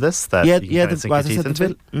villain to this that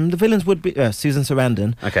the villains would be Susan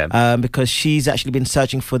Sarandon, because she's actually been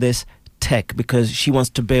searching for this tech because she wants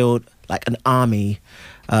to build like an army,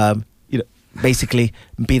 basically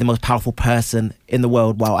be the most powerful person in the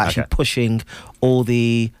world while actually pushing all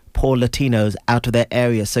the poor Latinos out of their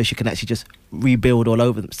area so she can actually just rebuild all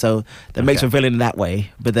over them. So that makes her a villain in that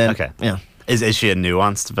way. But then, Is she a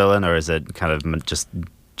nuanced villain, or is it kind of just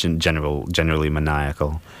generally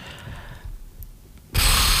maniacal?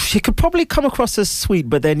 She could probably come across as sweet,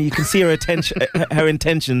 but then you can see her her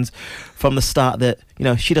intentions from the start that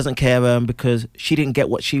she doesn't care because she didn't get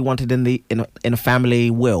what she wanted in a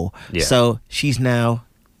family will. Yeah. So she's now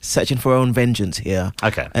searching for her own vengeance here,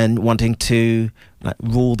 and wanting to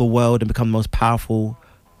rule the world and become the most powerful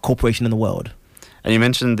corporation in the world. And you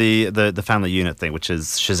mentioned the family unit thing, which is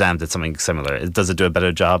Shazam did something similar. Does it do a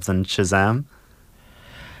better job than Shazam?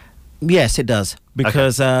 Yes, it does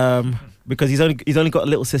because he's only got a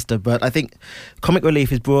little sister. But I think comic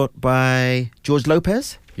relief is brought by George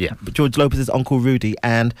Lopez. Yeah, George Lopez's Uncle Rudy,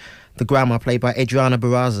 and the grandma played by Adriana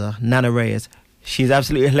Barraza, Nana Reyes. She's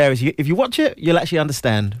absolutely hilarious. If you watch it, you'll actually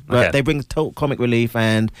understand. But they bring total comic relief,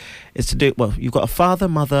 and it's to do. Well, you've got a father,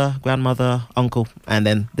 mother, grandmother, uncle, and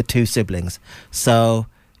then the 2 siblings. So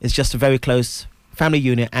it's just a very close family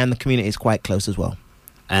unit, and the community is quite close as well.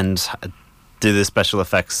 And do the special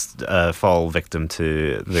effects fall victim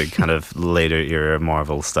to the kind of later era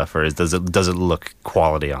Marvel stuff, or does it look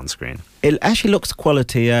quality on screen? It actually looks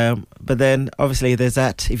quality, but then obviously there's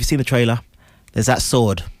that. If you've seen the trailer, there's that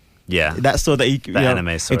sword. Yeah, that sword that you know,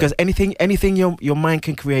 anime sword. Because anything your mind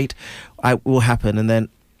can create, will happen, and then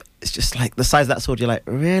it's just like the size of that sword. You're like,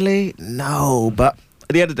 really? No, but at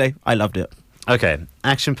the end of the day, I loved it. Okay,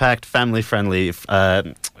 action-packed, family-friendly.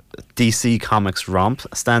 DC Comics romp,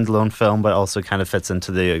 standalone film, but also kind of fits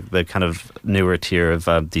into the kind of newer tier of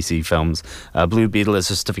DC films. Blue Beetle is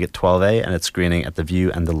a certificate 12A, and it's screening at the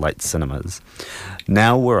View and the Light cinemas.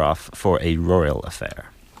 Now we're off for a royal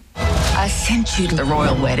affair. I sent you to the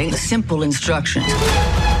royal wedding. Simple instructions.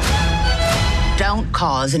 Don't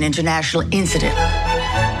cause an international incident.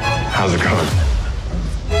 How's it going?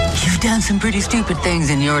 You've done some pretty stupid things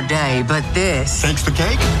in your day, but this... Thanks the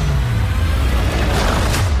cake?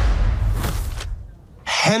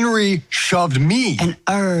 Henry shoved me. An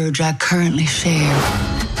urge I currently share.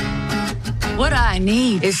 What I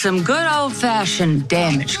need is some good old-fashioned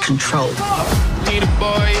damage control.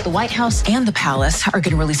 The White House and the Palace are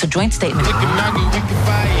going to release a joint statement. You've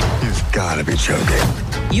got to be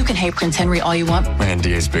joking. You can hate Prince Henry all you want. My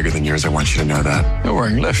NDA is bigger than yours. I want you to know that. You're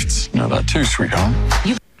wearing lifts. Know that too, sweetheart.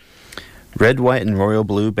 Red, White and Royal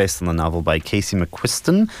Blue, based on the novel by Casey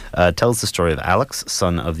McQuiston, tells the story of Alex,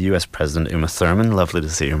 son of US President Uma Thurman. Lovely to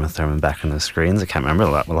see Uma Thurman back on the screens. I can't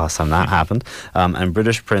remember the last time that happened. And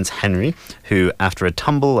British Prince Henry, who, after a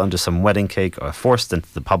tumble under some wedding cake, are forced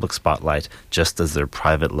into the public spotlight just as their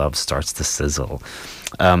private love starts to sizzle.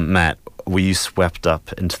 Matt, were you swept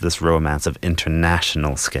up into this romance of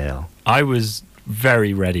international scale? I was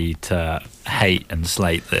very ready to hate and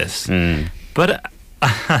slate this. But...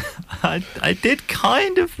 I did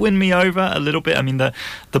kind of win me over a little bit. I mean, the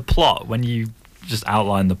plot, when you just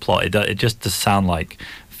outline the plot, it just does sound like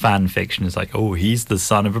fan fiction. It's like, oh, he's the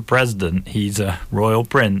son of a president, he's a royal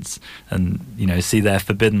prince, and, you know, see their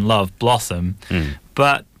forbidden love blossom.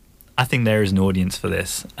 But I think there is an audience for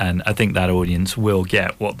this, and I think that audience will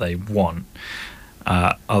get what they want.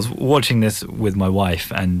 I was watching this with my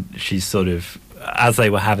wife, and she's sort of... as they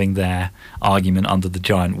were having their argument under the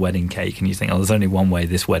giant wedding cake, and you think, oh, there's only one way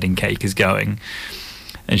this wedding cake is going.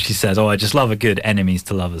 And she says, oh, I just love a good enemies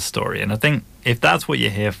to lovers story. And I think if that's what you're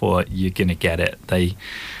here for, you're going to get it. They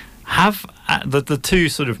have the 2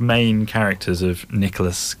 sort of main characters of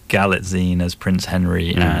Nicholas Galitzine as Prince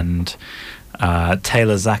Henry and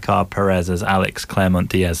Taylor Zachar Perez as Alex Claremont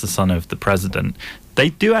Diaz, the son of the president. They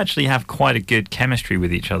do actually have quite a good chemistry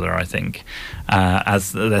with each other, I think,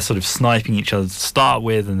 as they're sort of sniping each other to start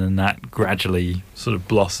with, and then that gradually sort of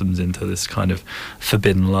blossoms into this kind of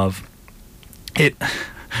forbidden love.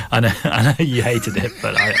 I know you hated it,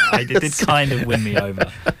 but it did kind of win me over.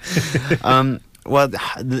 Well,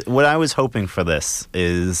 what I was hoping for this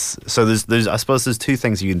is, so there's I suppose there's 2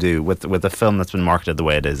 things you can do with a film that's been marketed the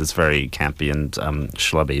way it is. It's very campy and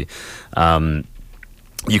schlubby.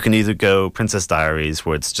 You can either go Princess Diaries,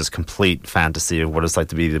 where it's just complete fantasy of what it's like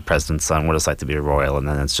to be the president's son, what it's like to be a royal, and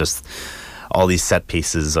then it's just all these set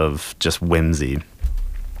pieces of just whimsy.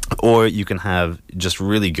 Or you can have just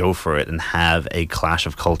really go for it and have a clash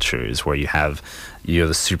of cultures where you have,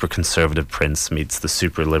 the super conservative prince meets the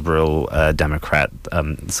super liberal Democrat,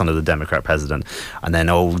 son of the Democrat president, and then,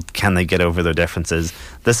 can they get over their differences?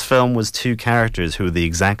 This film was 2 characters who were the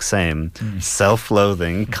exact same,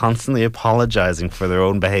 self-loathing, constantly apologizing for their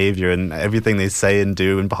own behavior and everything they say and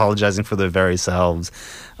do, and apologizing for their very selves.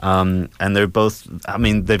 And they're both, I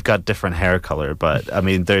mean, they've got different hair color, but I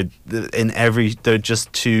mean, they're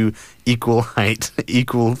just 2 equal height,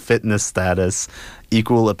 equal fitness status,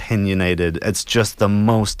 equal opinionated. It's just the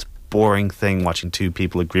most boring thing watching 2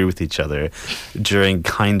 people agree with each other during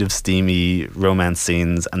kind of steamy romance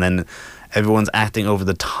scenes, and then everyone's acting over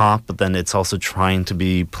the top, but then it's also trying to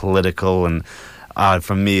be political, and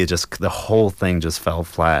for me, the whole thing just fell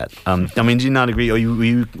flat. I mean, do you not agree?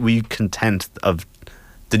 Were you content of?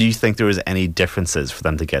 Did you think there was any differences for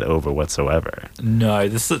them to get over whatsoever? No,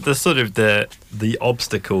 the sort of the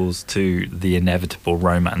obstacles to the inevitable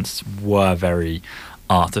romance were very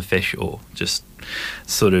artificial. Just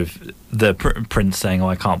sort of the prince saying, "Oh,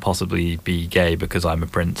 I can't possibly be gay because I'm a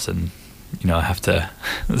prince," and I have to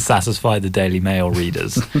satisfy the Daily Mail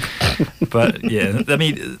readers. But yeah, I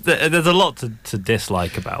mean, there's a lot to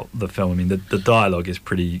dislike about the film. I mean, the dialogue is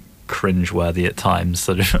pretty cringe-worthy at times,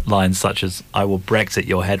 sort of lines such as "I will Brexit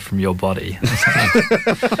your head from your body."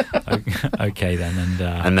 Okay then,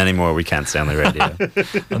 and many more we can't say on the radio.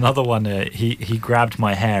 Another one, he grabbed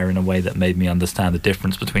my hair in a way that made me understand the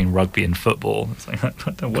difference between rugby and football. It's like,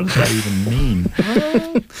 what does that even mean?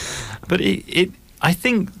 But I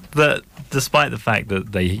think that despite the fact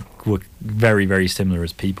that they were very, very similar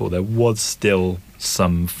as people, there was still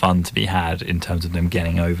some fun to be had in terms of them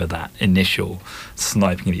getting over that initial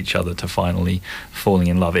sniping at each other to finally falling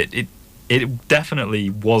in love. It definitely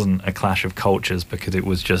wasn't a clash of cultures, because it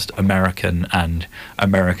was just American and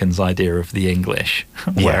Americans' idea of the English,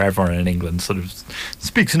 where everyone in England sort of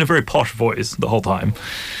speaks in a very posh voice the whole time.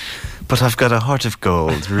 But I've got a heart of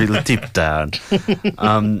gold, really deep down.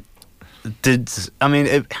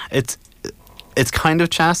 It's kind of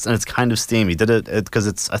chaste and it's kind of steamy. Did it because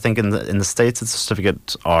it's, I think in the States it's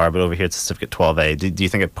certificate R, but over here it's certificate 12A. Do you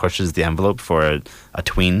think it pushes the envelope for a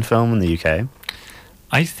tween film in the UK?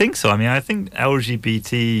 I think so. I mean, I think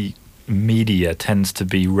LGBT media tends to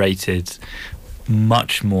be rated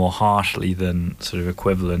much more harshly than sort of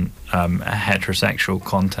equivalent heterosexual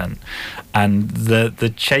content, and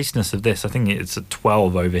the chasteness of this, I think it's a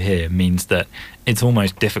 12 over here, means that it's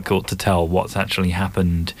almost difficult to tell what's actually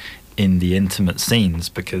happened in the intimate scenes,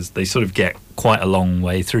 because they sort of get quite a long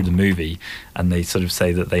way through the movie and they sort of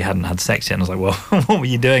say that they hadn't had sex yet, and I was like, well, what were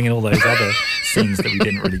you doing in all those other scenes that we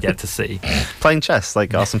didn't really get to see? Playing chess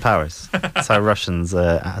like Austin Powers. That's how Russians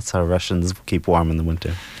keep warm in the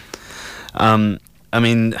winter. I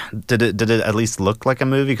mean, did it at least look like a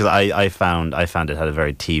movie? Because I found it had a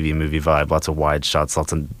very TV movie vibe. Lots of wide shots,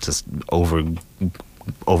 lots of just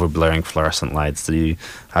over blaring fluorescent lights.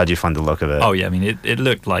 How do you find the look of it? Oh yeah, I mean, it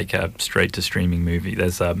looked like a straight to streaming movie.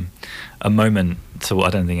 There's a moment, so I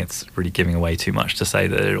don't think it's really giving away too much to say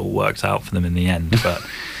that it all worked out for them in the end, but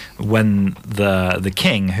when the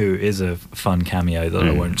king, who is a fun cameo that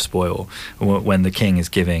I won't spoil, when the king is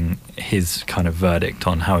giving his kind of verdict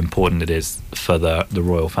on how important it is for the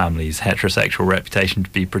royal family's heterosexual reputation to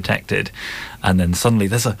be protected, and then suddenly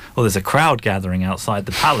there's a crowd gathering outside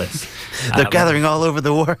the palace. They're gathering all over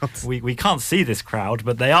the world. We can't see this crowd,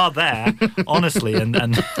 but they are there, honestly, and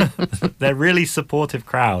they're really supportive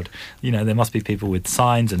crowd. There must be people with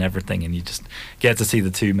signs and everything, and you just get to see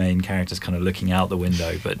the two main characters kind of looking out the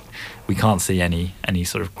window, but we can't see any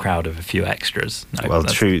sort of crowd of a few extros. No, well,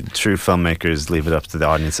 true filmmakers leave it up to the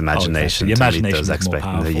audience imagination. The imagination to meet those is more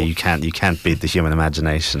powerful. You can't beat the human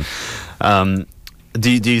imagination.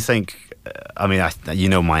 Do you think? I mean, you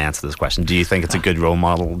know my answer to this question. Do you think it's a good role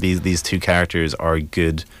model? These two characters are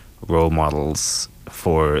good role models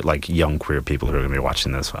for like young queer people who are going to be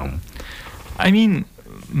watching this film. I mean,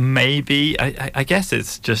 maybe. I guess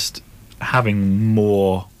it's just having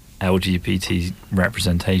more LGBT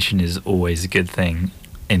representation is always a good thing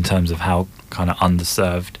in terms of how kind of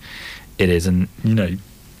underserved it is. And,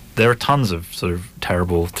 there are tons of sort of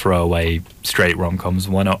terrible throwaway straight rom-coms.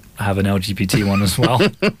 Why not have an LGBT one as well?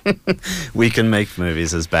 We can make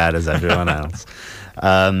movies as bad as everyone else.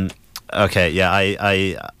 Okay, yeah,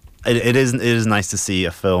 It is nice to see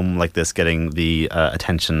a film like this getting the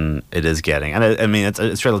attention it is getting, and I mean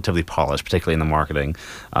it's relatively polished, particularly in the marketing.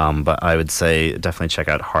 But I would say definitely check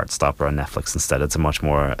out Heartstopper on Netflix instead. It's a much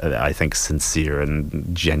more, I think, sincere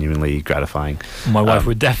and genuinely gratifying. My wife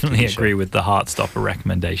would definitely agree with the Heartstopper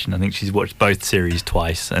recommendation. I think she's watched both series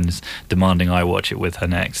twice and is demanding I watch it with her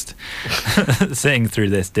next. Sitting through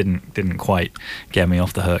this didn't quite get me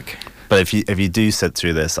off the hook. But if you do sit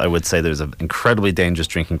through this, I would say there's an incredibly dangerous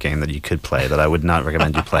drinking game that you could play that I would not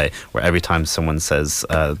recommend you play, where every time someone says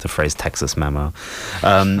the phrase Texas memo.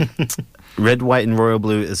 Red, White and Royal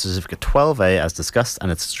Blue is certificate 12A as discussed,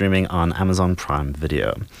 and it's streaming on Amazon Prime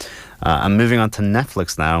Video. And moving on to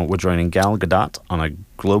Netflix now, we're joining Gal Gadot on a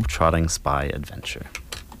globe-trotting spy adventure.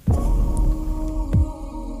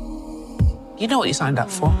 You know what you signed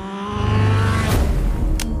up for?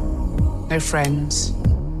 No friends.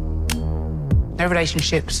 No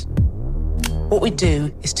relationships. What we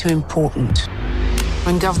do is too important.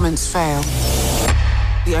 When governments fail,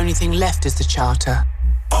 the only thing left is the charter.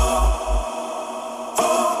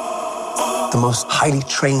 The most highly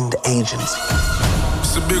trained agents.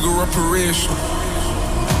 It's a bigger operation.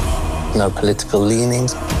 No political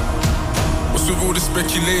leanings. What's with all the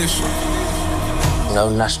speculation? No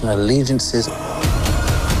national allegiances.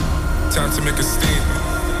 Time to make a statement.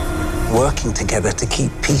 Working together to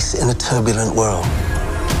keep peace in a turbulent world.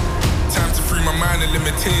 Time to free my mind of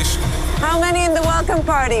limitation. How many in the welcome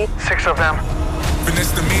party? 6 of them.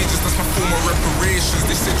 Finesse the majors, that's my form of reparations.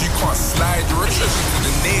 They said you can't slide, you're a treasure to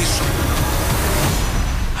the nation.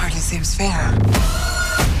 Hardly seems fair.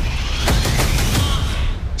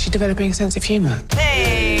 She's developing a sense of humor.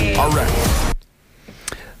 Hey! All right.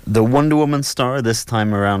 The Wonder Woman star this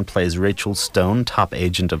time around plays Rachel Stone, top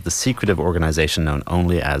agent of the secretive organization known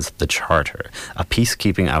only as the Charter, a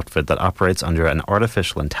peacekeeping outfit that operates under an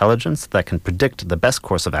artificial intelligence that can predict the best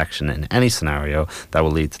course of action in any scenario that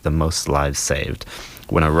will lead to the most lives saved.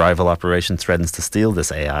 When a rival operation threatens to steal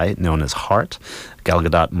this AI, known as Heart, Gal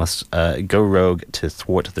Gadot must go rogue to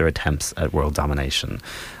thwart their attempts at world domination.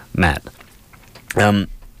 Matt,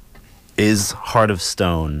 is Heart of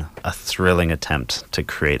Stone a thrilling attempt to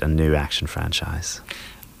create a new action franchise?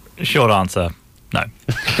 Short answer, no.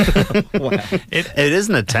 It is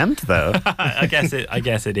an attempt, though. I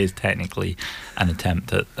guess it is technically an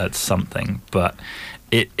attempt at something, but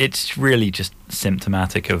it's really just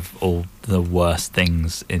symptomatic of all the worst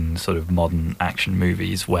things in sort of modern action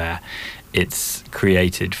movies, where it's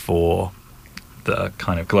created for the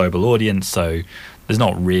kind of global audience. So there's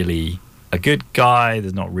not really a good guy,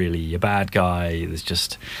 there's not really a bad guy, there's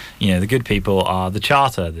just, the good people are the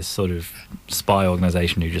Charter, this sort of spy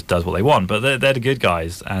organization who just does what they want, but they're the good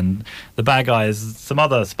guys, and the bad guy is some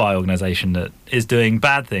other spy organization that is doing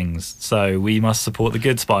bad things, so we must support the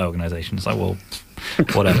good spy organization. It's like, well,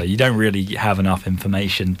 whatever. You don't really have enough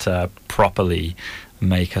information to properly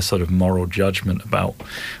make a sort of moral judgment about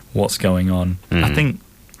what's going on.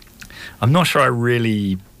 I'm not sure I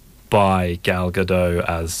really buy Gal Gadot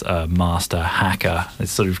as a master hacker.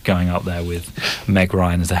 It's sort of going up there with Meg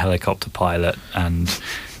Ryan as a helicopter pilot, and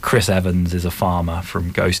Chris Evans is a farmer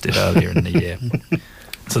from Ghosted earlier in the year.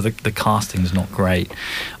 So the casting's not great.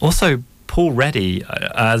 Also, Paul Reddy,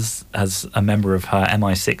 as a member of her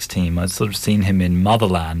MI6 team, I've sort of seen him in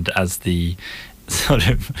Motherland as the sort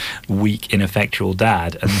of weak, ineffectual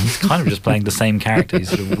dad, and he's kind of just playing the same character. He's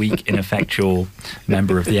sort of weak, ineffectual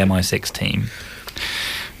member of the MI6 team.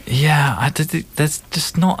 Yeah, there's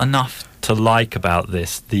just not enough to like about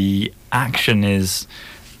this. The action is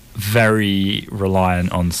very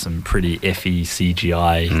reliant on some pretty iffy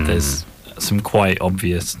CGI. There's some quite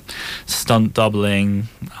obvious stunt doubling.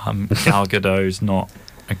 Gal Gadot's not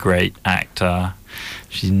a great actor.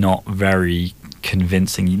 She's not very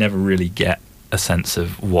convincing. You never really get a sense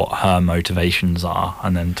of what her motivations are.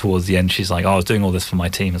 And then towards the end, she's like, I was doing all this for my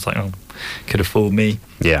team. It's like, oh, could have fooled me.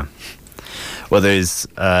 Yeah. Well, there's...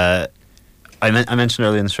 I mentioned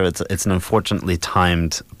earlier in the show, it's an unfortunately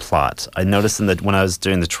timed plot. I noticed when I was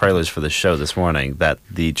doing the trailers for the show this morning that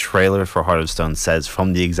the trailer for Heart of Stone says,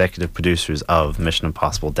 from the executive producers of Mission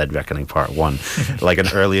Impossible Dead Reckoning Part 1, like an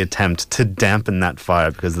early attempt to dampen that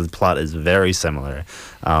fire, because the plot is very similar,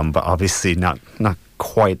 but obviously not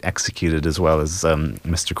quite executed as well as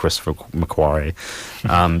Mr. Christopher McQuarrie.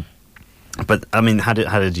 But I mean, how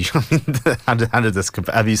did you? How did this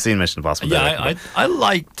compare? Have you seen Mission Impossible? Yeah, I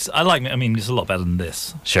liked. I mean, it's a lot better than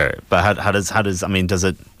this. Sure, but how does? I mean, does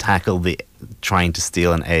it tackle the trying to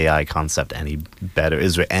steal an AI concept any better?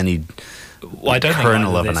 Is there any I don't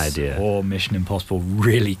kernel think of an idea or Mission Impossible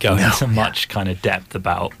really go into much kind of depth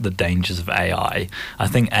about the dangers of AI? I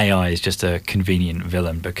think AI is just a convenient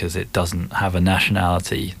villain because it doesn't have a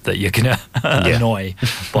nationality that you're gonna annoy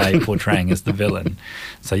by portraying as the villain.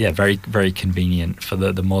 So yeah, very very convenient for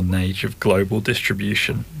the modern age of global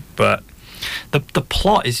distribution. But the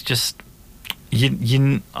plot is just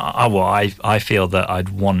I feel that I'd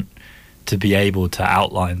want to be able to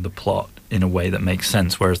outline the plot in a way that makes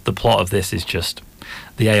sense, whereas the plot of this is just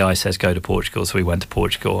the AI says go to Portugal, so we went to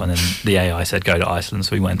Portugal, and then the AI said go to Iceland,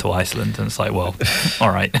 so we went to Iceland, and it's like, well, all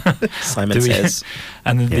right. Simon says.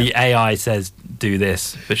 And then the AI says do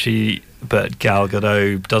this, but Gal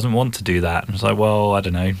Gadot doesn't want to do that. And it's like, well, I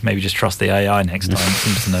don't know, maybe just trust the AI next time. It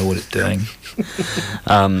seems to know what it's doing.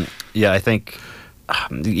 I think...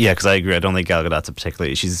 Yeah, because I agree. I don't think Gal Gadot's a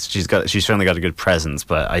particularly. She's certainly got a good presence,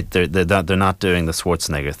 but they're not doing the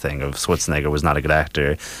Schwarzenegger thing. Of Schwarzenegger was not a good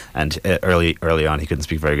actor, and early on he couldn't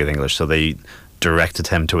speak very good English, so they directed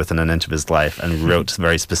him to within an inch of his life and wrote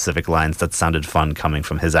very specific lines that sounded fun coming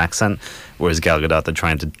from his accent. Whereas Gal Gadot, they're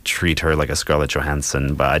trying to treat her like a Scarlett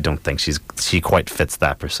Johansson, but I don't think she quite fits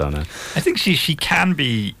that persona. I think she can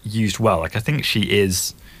be used well. Like, I think she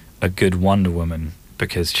is a good Wonder Woman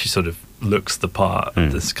because she sort of looks the part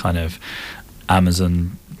of this kind of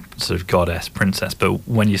Amazon sort of goddess princess, but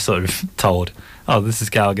when you're sort of told, oh, this is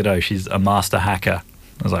Gal Gadot, she's a master hacker,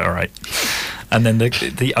 I was like, all right. And then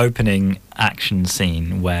the opening action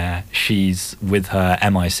scene where she's with her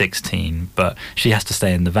MI6 but she has to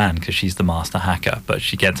stay in the van because she's the master hacker, but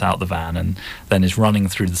she gets out the van and then is running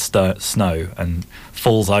through the snow and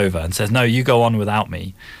falls over and says, no, you go on without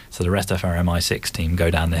me. So the rest of her MI6 team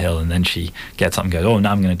go down the hill, and then she gets up and goes, oh,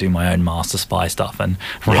 now I'm going to do my own master spy stuff, and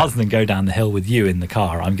rather than go down the hill with you in the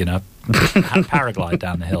car, I'm going to paraglide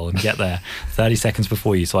down the hill and get there 30 seconds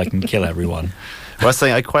before you so I can kill everyone. Well, I was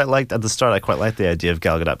saying, at the start, I quite liked the idea of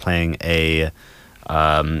Gal Gadot playing a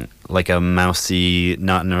like a mousy,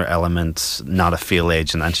 not in her element, not a field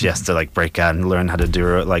agent, and she has to like break out and learn how to do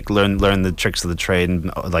her, like learn the tricks of the trade and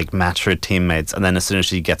like match her teammates. And then as soon as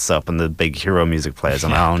she gets up and the big hero music plays,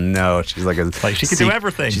 I'm like, oh no, she's like she can do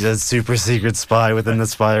everything. She's a super secret spy within the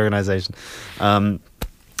spy organization.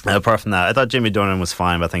 Apart from that, I thought Jamie Dornan was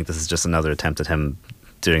fine, but I think this is just another attempt at him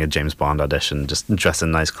doing a James Bond audition, just dress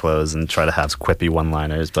in nice clothes and try to have quippy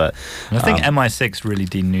one-liners. But I think MI6 really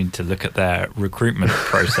do need to look at their recruitment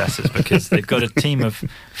processes, because they've got a team of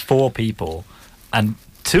 4 people, and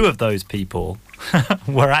 2 of those people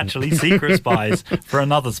were actually secret spies for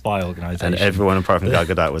another spy organization. And everyone apart from Gal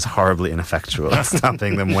Gadot was horribly ineffectual at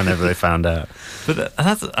stopping them whenever they found out. But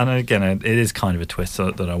and again, it is kind of a twist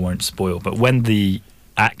that I won't spoil, but when the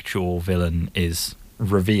actual villain is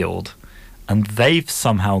revealed, and they've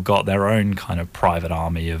somehow got their own kind of private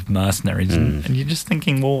army of mercenaries. And you're just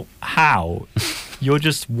thinking, well, how? You're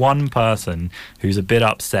just one person who's a bit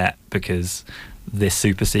upset because this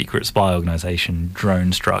super secret spy organization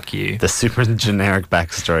drone struck you. The super generic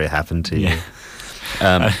backstory happened to you.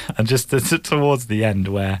 And just towards the end,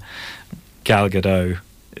 where Gal Gadot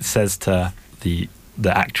says to the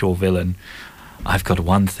actual villain, I've got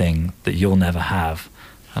one thing that you'll never have.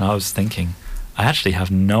 And I was thinking, I actually have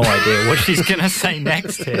no idea what she's going to say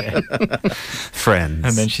next here. Friends.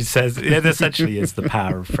 And then she says, it essentially is the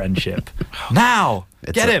power of friendship. Now,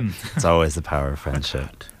 get him. It's always the power of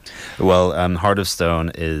friendship. Well, Heart of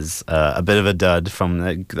Stone is a bit of a dud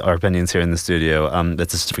from our opinions here in the studio.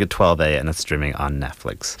 It's a certificate 12A, and it's streaming on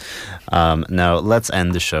Netflix. Now, let's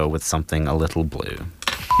end the show with something a little blue.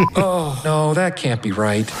 Oh, no, that can't be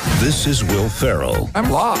right. This is Will Ferrell. I'm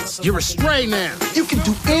lost. You're a stray now. You can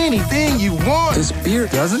do anything you want. This beer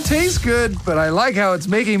doesn't taste good, but I like how it's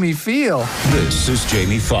making me feel. This is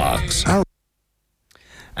Jamie Foxx.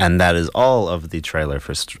 And that is all of the trailer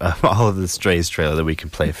for all of the Strays trailer that we can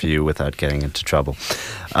play for you without getting into trouble.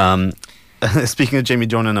 Speaking of Jamie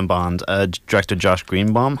Dornan and Bond, director Josh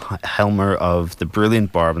Greenbaum, helmer of The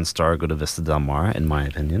Brilliant Barb and star Go to Vista Del Mar, in my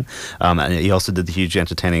opinion. And he also did the hugely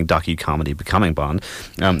entertaining docu-comedy Becoming Bond.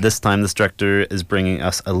 This time, this director is bringing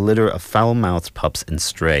us a litter of foul-mouthed pups in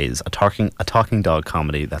Strays, a talking dog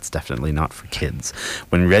comedy that's definitely not for kids.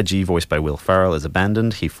 When Reggie, voiced by Will Ferrell, is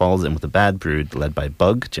abandoned, he falls in with a bad brood led by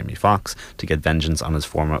Bug, Jamie Foxx, to get vengeance on his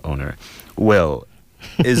former owner. Will,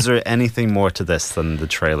 is there anything more to this than the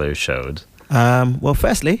trailer showed? Well,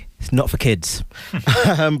 firstly, it's not for kids.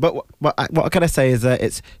 But what can I say is that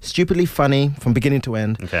it's stupidly funny from beginning to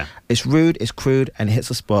end. Okay. It's rude, it's crude, and it hits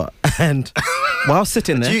a spot. And while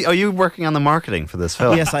sitting there... Are you working on the marketing for this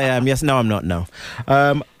film? Yes, I am. Yes, no, I'm not, no.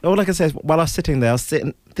 All I can say is, while I was sitting there, I was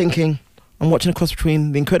thinking, I'm watching a cross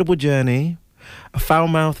between The Incredible Journey, a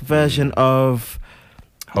foul-mouthed version of...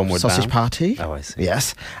 Homeward Sausage Bound? Party. Oh, I see.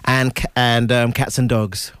 Yes. And Cats and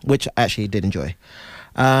Dogs, which I actually did enjoy.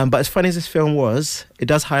 But as funny as this film was, it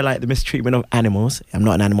does highlight the mistreatment of animals. I'm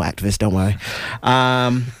not an animal activist, don't worry.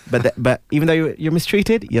 But even though you're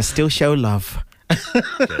mistreated, you still show love.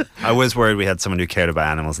 I was worried we had someone who cared about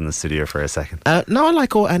animals in the studio for a second. No, I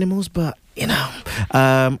like all animals, but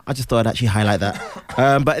I just thought I'd actually highlight that.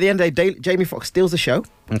 But at the end of the day, Jamie Foxx steals the show.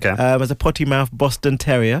 Okay. As a potty-mouthed Boston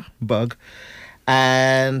Terrier, Bug.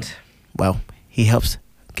 And, well, he helps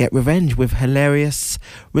get revenge with hilarious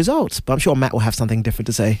results. But I'm sure Matt will have something different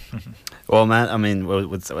to say. Well, Matt, I mean,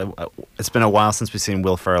 it's been a while since we've seen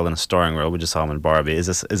Will Ferrell in a starring role. We just saw him in Barbie. Is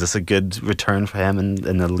this a good return for him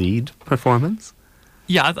in the lead performance?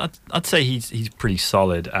 Yeah, I'd say he's pretty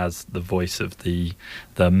solid as the voice of the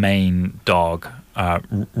main dog,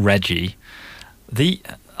 Reggie.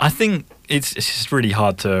 I think it's just really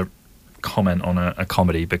hard to comment on a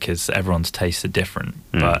comedy because everyone's tastes are different.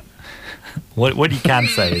 But what you can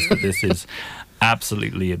say is that this is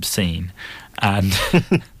absolutely obscene, and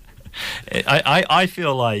I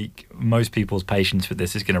feel like most people's patience with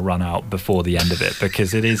this is going to run out before the end of it,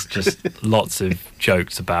 because it is just lots of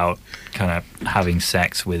jokes about kind of having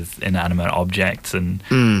sex with inanimate objects and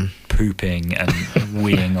pooping and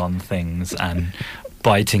weeing on things and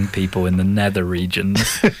biting people in the nether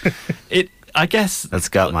regions. I guess that's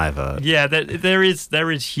got my vote. Yeah, there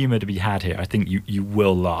is humour to be had here. I think you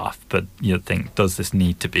will laugh, but you think, does this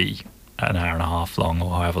need to be an hour and a half long,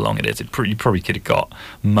 or however long it is? You probably could have got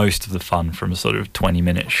most of the fun from a sort of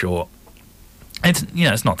 20-minute short.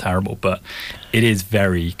 It's not terrible, but it is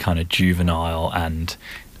very kind of juvenile, and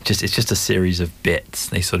it's just a series of bits.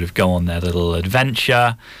 They sort of go on their little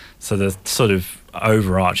adventure. So the sort of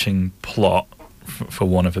overarching plot, for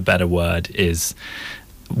want of a better word, is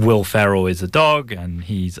Will Ferrell is a dog, and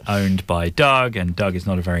he's owned by Doug, and Doug is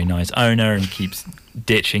not a very nice owner and keeps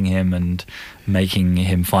ditching him and making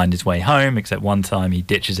him find his way home, except one time he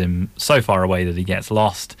ditches him so far away that he gets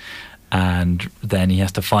lost, and then he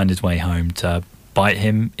has to find his way home to bite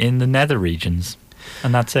him in the nether regions.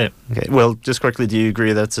 And that's it. Okay. Well, just quickly, do you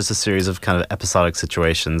agree that it's just a series of kind of episodic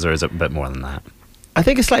situations, or is it a bit more than that? I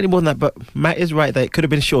think it's slightly more than that, but Matt is right that it could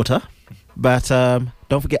have been shorter. But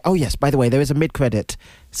don't forget, oh yes, by the way, there is a mid-credit,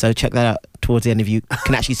 so check that out towards the end if you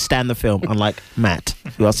can actually stand the film, unlike Matt,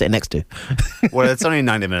 who I'll sit next to. Well, it's only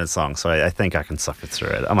 90 minutes long, so I think I can suffer through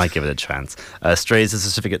it. I might give it a chance. Strays is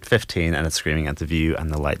certificate 15, and it's screaming at the View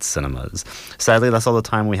and the Light cinemas. Sadly, that's all the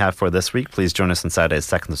time we have for this week. Please join us on Saturday,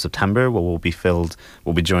 2nd of September, where we'll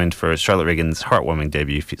be joined for Charlotte Regan's heartwarming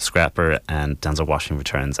debut, Scrapper, and Denzel Washington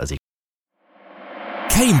returns as he...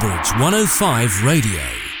 Cambridge 105 Radio.